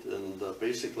night, and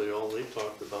basically all they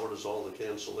talked about is all the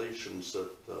cancellations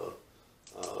that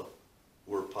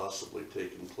were possibly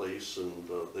taking place, and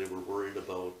they were worried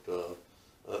about,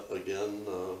 again,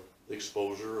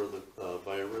 exposure of the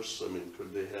virus. I mean,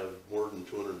 could they have more than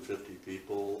 250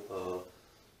 people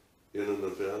in an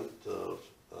event?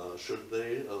 Should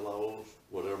they allow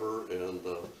whatever? And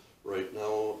right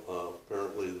now,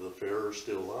 apparently the fair is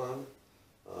still on.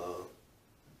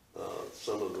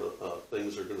 Some of the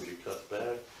things are going to be cut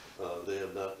back. They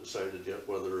have not decided yet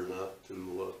whether or not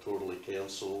to totally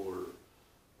cancel, or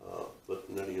but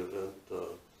in any event,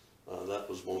 that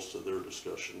was most of their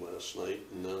discussion last night.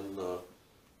 And then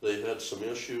they had some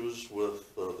issues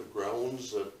with the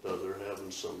grounds, that they're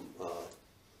having some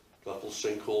couple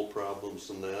sinkhole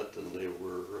problems and that, and they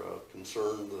were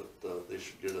concerned that they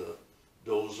should get a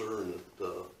dozer, and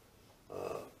that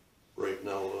right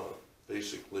now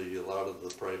basically a lot of the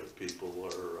private people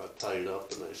are tied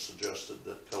up, and I suggested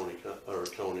that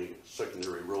county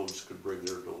secondary roads could bring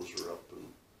their dozer up and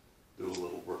do a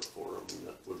little work for them, and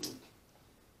that wouldn't.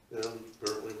 And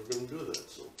apparently we're going to do that,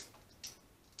 so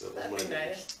That'd be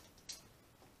nice.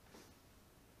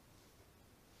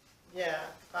 Yeah,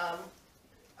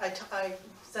 I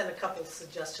sent a couple of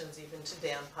suggestions even to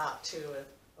Dan Pop too,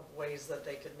 of ways that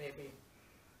they could maybe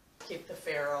keep the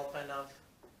fair open, of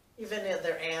even if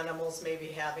their animals, maybe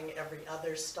having every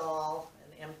other stall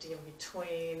and empty in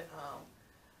between,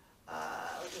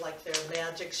 like their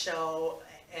magic show,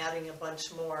 adding a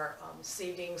bunch more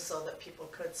seating so that people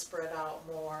could spread out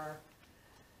more.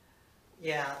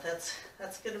 Yeah,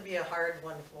 that's going to be a hard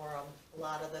one for them, a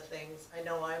lot of the things. I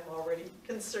know I'm already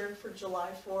concerned for July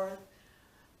 4th,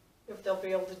 if they'll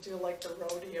be able to do like the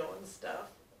rodeo and stuff.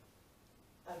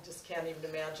 I just can't even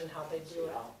imagine how they do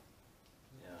it.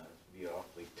 Yeah, it'd be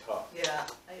awfully tough. Yeah,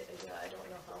 I don't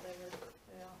know how they would,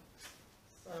 yeah,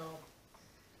 so.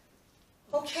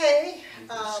 Okay. You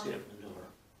can skip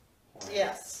manure.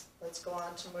 Yes, let's go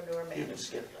on to manure You management. can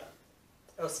skip that.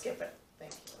 Oh, skip it,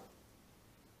 thank you.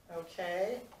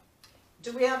 Okay,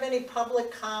 do we have any public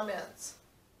comments?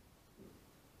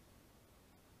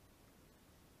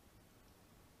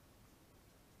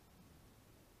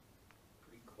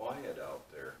 Pretty quiet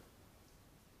out there.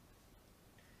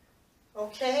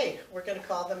 Okay, we're gonna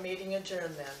call the meeting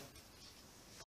adjourned then.